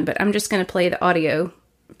own phone, but I'm just going to play the audio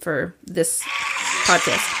for this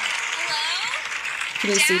podcast. Hello? Can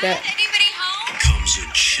you see that? Anybody home? Comes a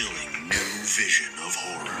chilling new vision of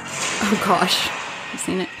horror. Oh, gosh. You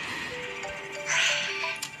seen it?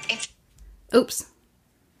 Oops.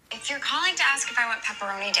 If you're calling to ask if I want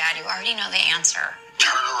pepperoni, Dad, you already know the answer.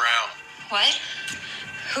 Turn around. What?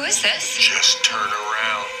 Who is this? Just turn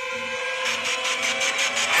around.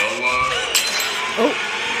 Hello? Oh.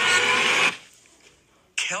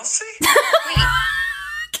 Kelsey? Wait,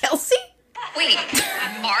 Kelsey? wait,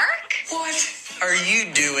 Mark? What are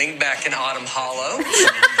you doing back in Autumn Hollow?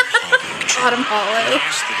 Autumn Hollow.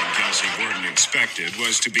 Last thing Kelsey Gordon expected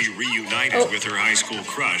was to be reunited with her high school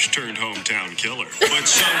crush turned hometown killer. But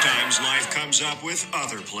sometimes life comes up with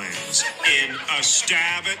other plans. In A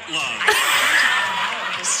Stab at Love.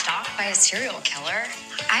 I was stalked by a serial killer.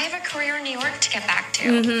 I have a career in New York to get back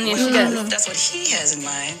to. Yes, she does. That's what he has in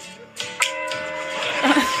mind.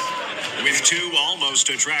 With two almost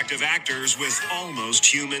attractive actors with almost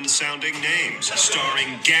human-sounding names,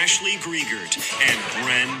 starring Gashley Griegert and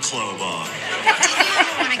Bren Klobaugh. Did you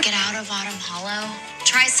ever want to get out of Autumn Hollow?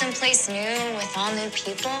 Try someplace new with all new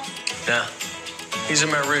people? Yeah, these are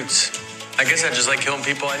my roots. I guess I just like killing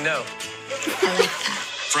people I know. I like that.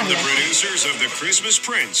 From the producers of The Christmas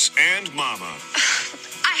Prince and Mama.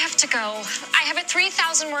 I have to go. I have a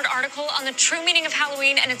 3,000-word article on the true meaning of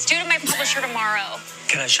Halloween, and it's due to my publisher tomorrow.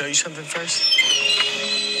 Can I show you something first?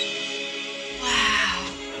 Wow.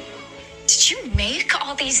 Did you make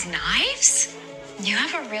all these knives? You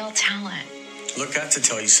have a real talent. Look, I have to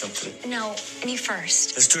tell you something. No, me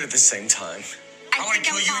first. Let's do it at the same time. I want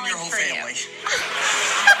to think kill I'm you and your whole falling for family.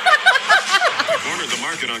 Cornered the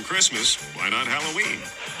market on Christmas. Why not Halloween?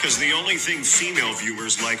 Because the only thing female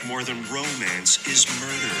viewers like more than romance is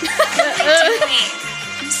murder. Wait,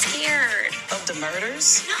 I'm scared. Of the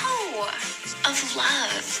murders? No, of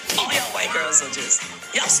love. All y'all white girls are just,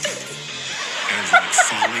 y'all stupid. And like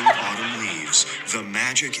falling autumn leaves, the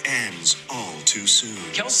magic ends all too soon.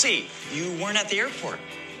 Kelsey, you weren't at the airport.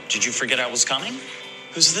 Did you forget I was coming?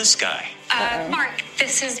 Who's this guy? Mark,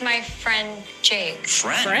 this is my friend Jake.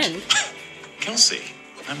 Friend? Kelsey,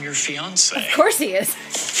 I'm your fiance. Of course he is.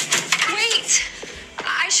 Wait,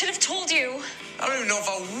 I should have told you. I don't even know if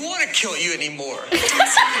I want to kill you anymore.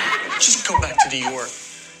 Just go back to New York.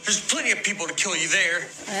 There's plenty of people to kill you there.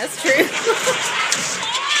 That's true.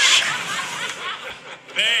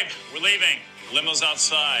 Babe, we're leaving. Limo's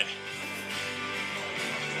outside.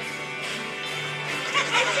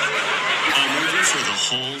 A movie for the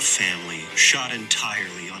whole family, shot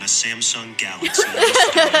entirely on a Samsung Galaxy.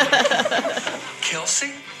 Kelsey?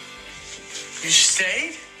 You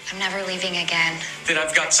stayed? I'm never leaving again. Then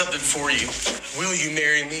I've got something for you. Will you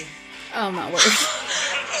marry me? Oh, my word.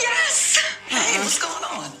 Yes! Hey, what's going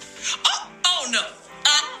on? Oh no.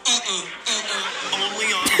 Only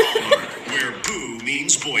on Hallmark, where boo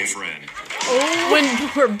means boyfriend. When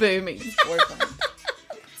we're booming.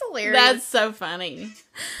 That's hilarious. That's so funny.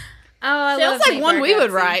 Oh, I Sounds love like Nate one we would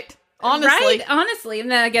Bargatze. write. Honestly. Right? Honestly. And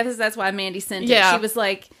then I guess that's why Mandy sent it. Yeah. She was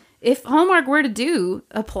like, if Hallmark were to do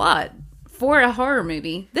a plot for a horror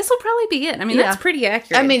movie, this will probably be it. I mean, Yeah. that's pretty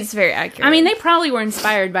accurate. I mean, it's very accurate. I mean, they probably were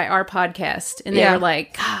inspired by our podcast. And they Yeah. were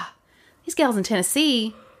like, God, these gals in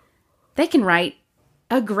Tennessee, they can write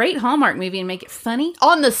a great Hallmark movie and make it funny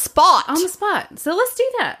on the spot. on the spot. So let's do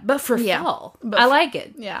that. But for Yeah. fall. But I like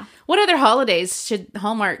it. Yeah. What other holidays should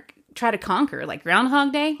Hallmark try to conquer? Like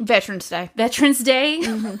Groundhog Day? Veterans Day. Veterans Day,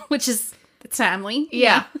 which is timely.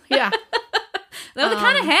 Yeah. Yeah. Though they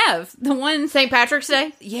kind of have. The one... St. Patrick's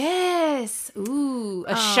Day. Yes. Ooh.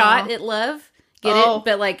 A shot at love. Get it?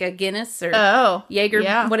 But like a Guinness or Oh. Jaeger,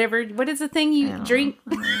 Yeah. whatever. What is the thing you drink?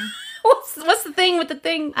 What's the thing with the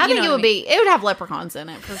thing? I You think know it what would be, it would have leprechauns in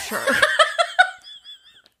it for sure.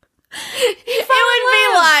 It would be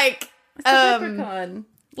like, Leprechaun.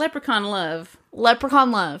 Leprechaun love.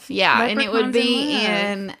 Leprechaun Love. Yeah. And it would be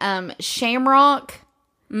Leprechauns in Shamrock,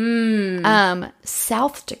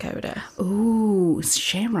 South Dakota. Ooh,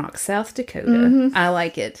 Shamrock, South Dakota. I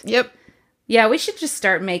like it. Yep. Yeah, we should just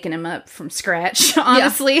start making them up from scratch,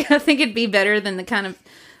 honestly. I think it'd be better than the kind of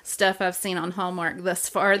stuff I've seen on Hallmark thus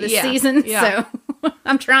far this season. Yeah. So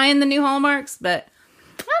I'm trying the new Hallmarks, but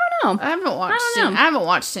I don't know. I haven't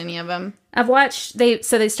watched any of them. I've watched, they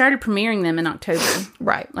started premiering them in October.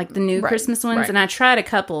 Right. Like the new Right. Christmas ones, Right. and I tried a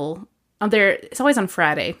couple. It's always on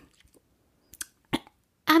Friday.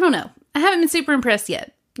 I don't know. I haven't been super impressed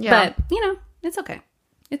yet. Yeah. But, it's okay.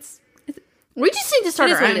 We just need to start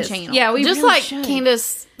It is our what own it is. channel. Yeah, we just really like should.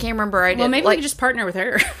 Candace Cameron Bure did. Well, maybe like, we could just partner with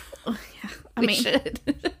her. I mean, should.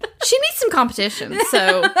 She needs some competition,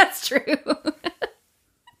 so. That's true.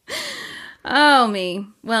 Oh, me.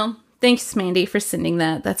 Well, thanks, Mandy, for sending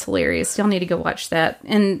that. That's hilarious. Y'all need to go watch that.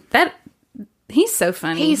 And he's so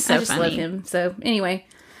funny. He's so I just funny. love him. So, anyway.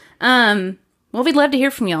 Well, we'd love to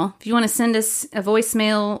hear from y'all. If you want to send us a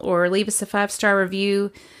voicemail or leave us a 5-star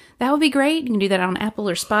review, that would be great. You can do that on Apple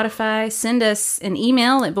or Spotify. Send us an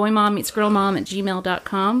email at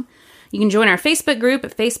boymommeetsgirlmom@gmail.com. You can join our Facebook group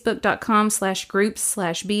at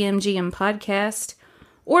facebook.com/groups/BMGM podcast,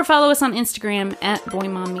 or follow us on Instagram at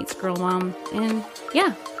boymommeetsgirlmom. And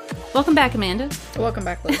yeah, welcome back, Amanda. Welcome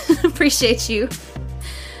back, Liz. Appreciate you.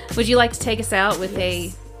 Would you like to take us out with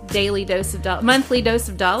a monthly dose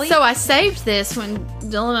of Dolly? So I saved this when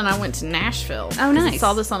Dylan and I went to Nashville. Oh, nice. I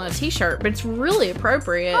saw this on a t-shirt, but it's really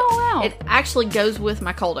appropriate. Oh, wow. It actually goes with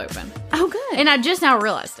my cold open. Oh, good. And I just now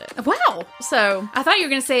realized it. Wow. So I thought you were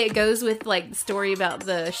going to say it goes with, like, the story about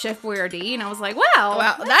the Chef Boyardee, and I was like,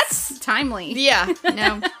 wow, that's timely. yeah,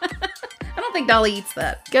 no, I don't think Dolly eats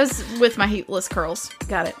that. goes with my heatless curls.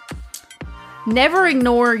 Got it. Never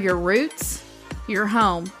ignore your roots, your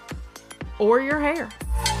home, or your hair.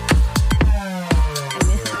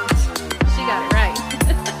 She got it right.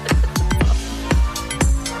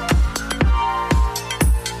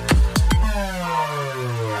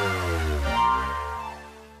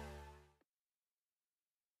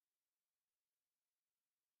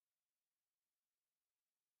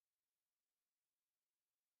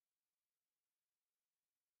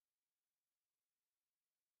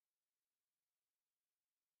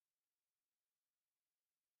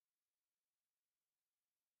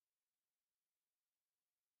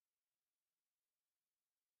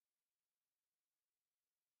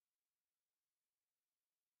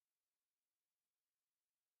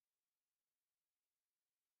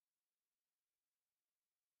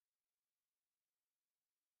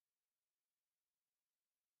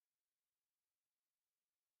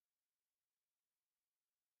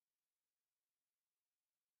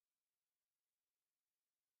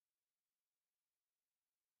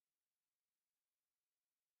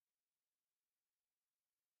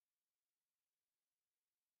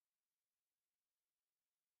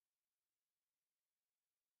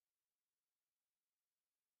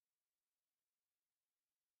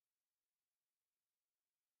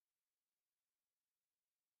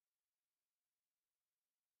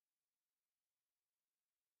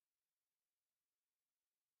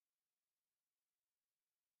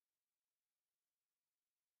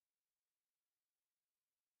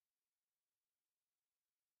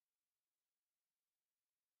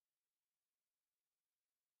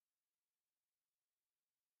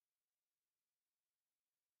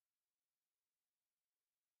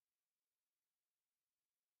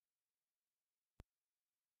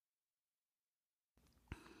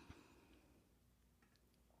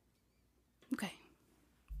 Okay.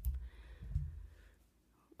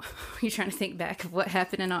 You're trying to think back of what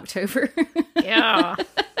happened in October. Yeah.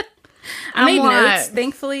 I made like- notes,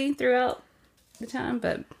 thankfully, throughout the time,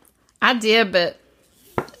 but I did, but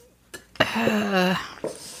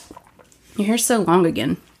your hair's so long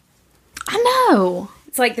again. I know.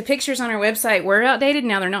 It's like the pictures on our website were outdated,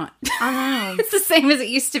 now they're not. I know. It's the same as it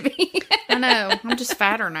used to be. I know. I'm just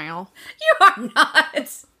fatter now. You are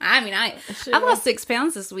not. I mean, I lost 6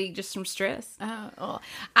 pounds this week just from stress.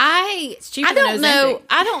 I cheaper than don't know. Ozempic.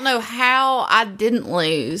 I don't know how I didn't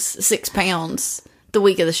lose 6 pounds the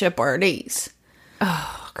week of the Chef Boyardee's.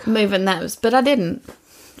 Oh, God. Moving those, but I didn't.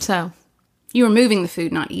 So You were moving the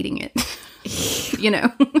food, not eating it. You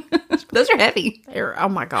know, those are heavy. oh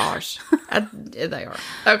my gosh, they are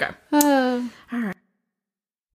okay. All right.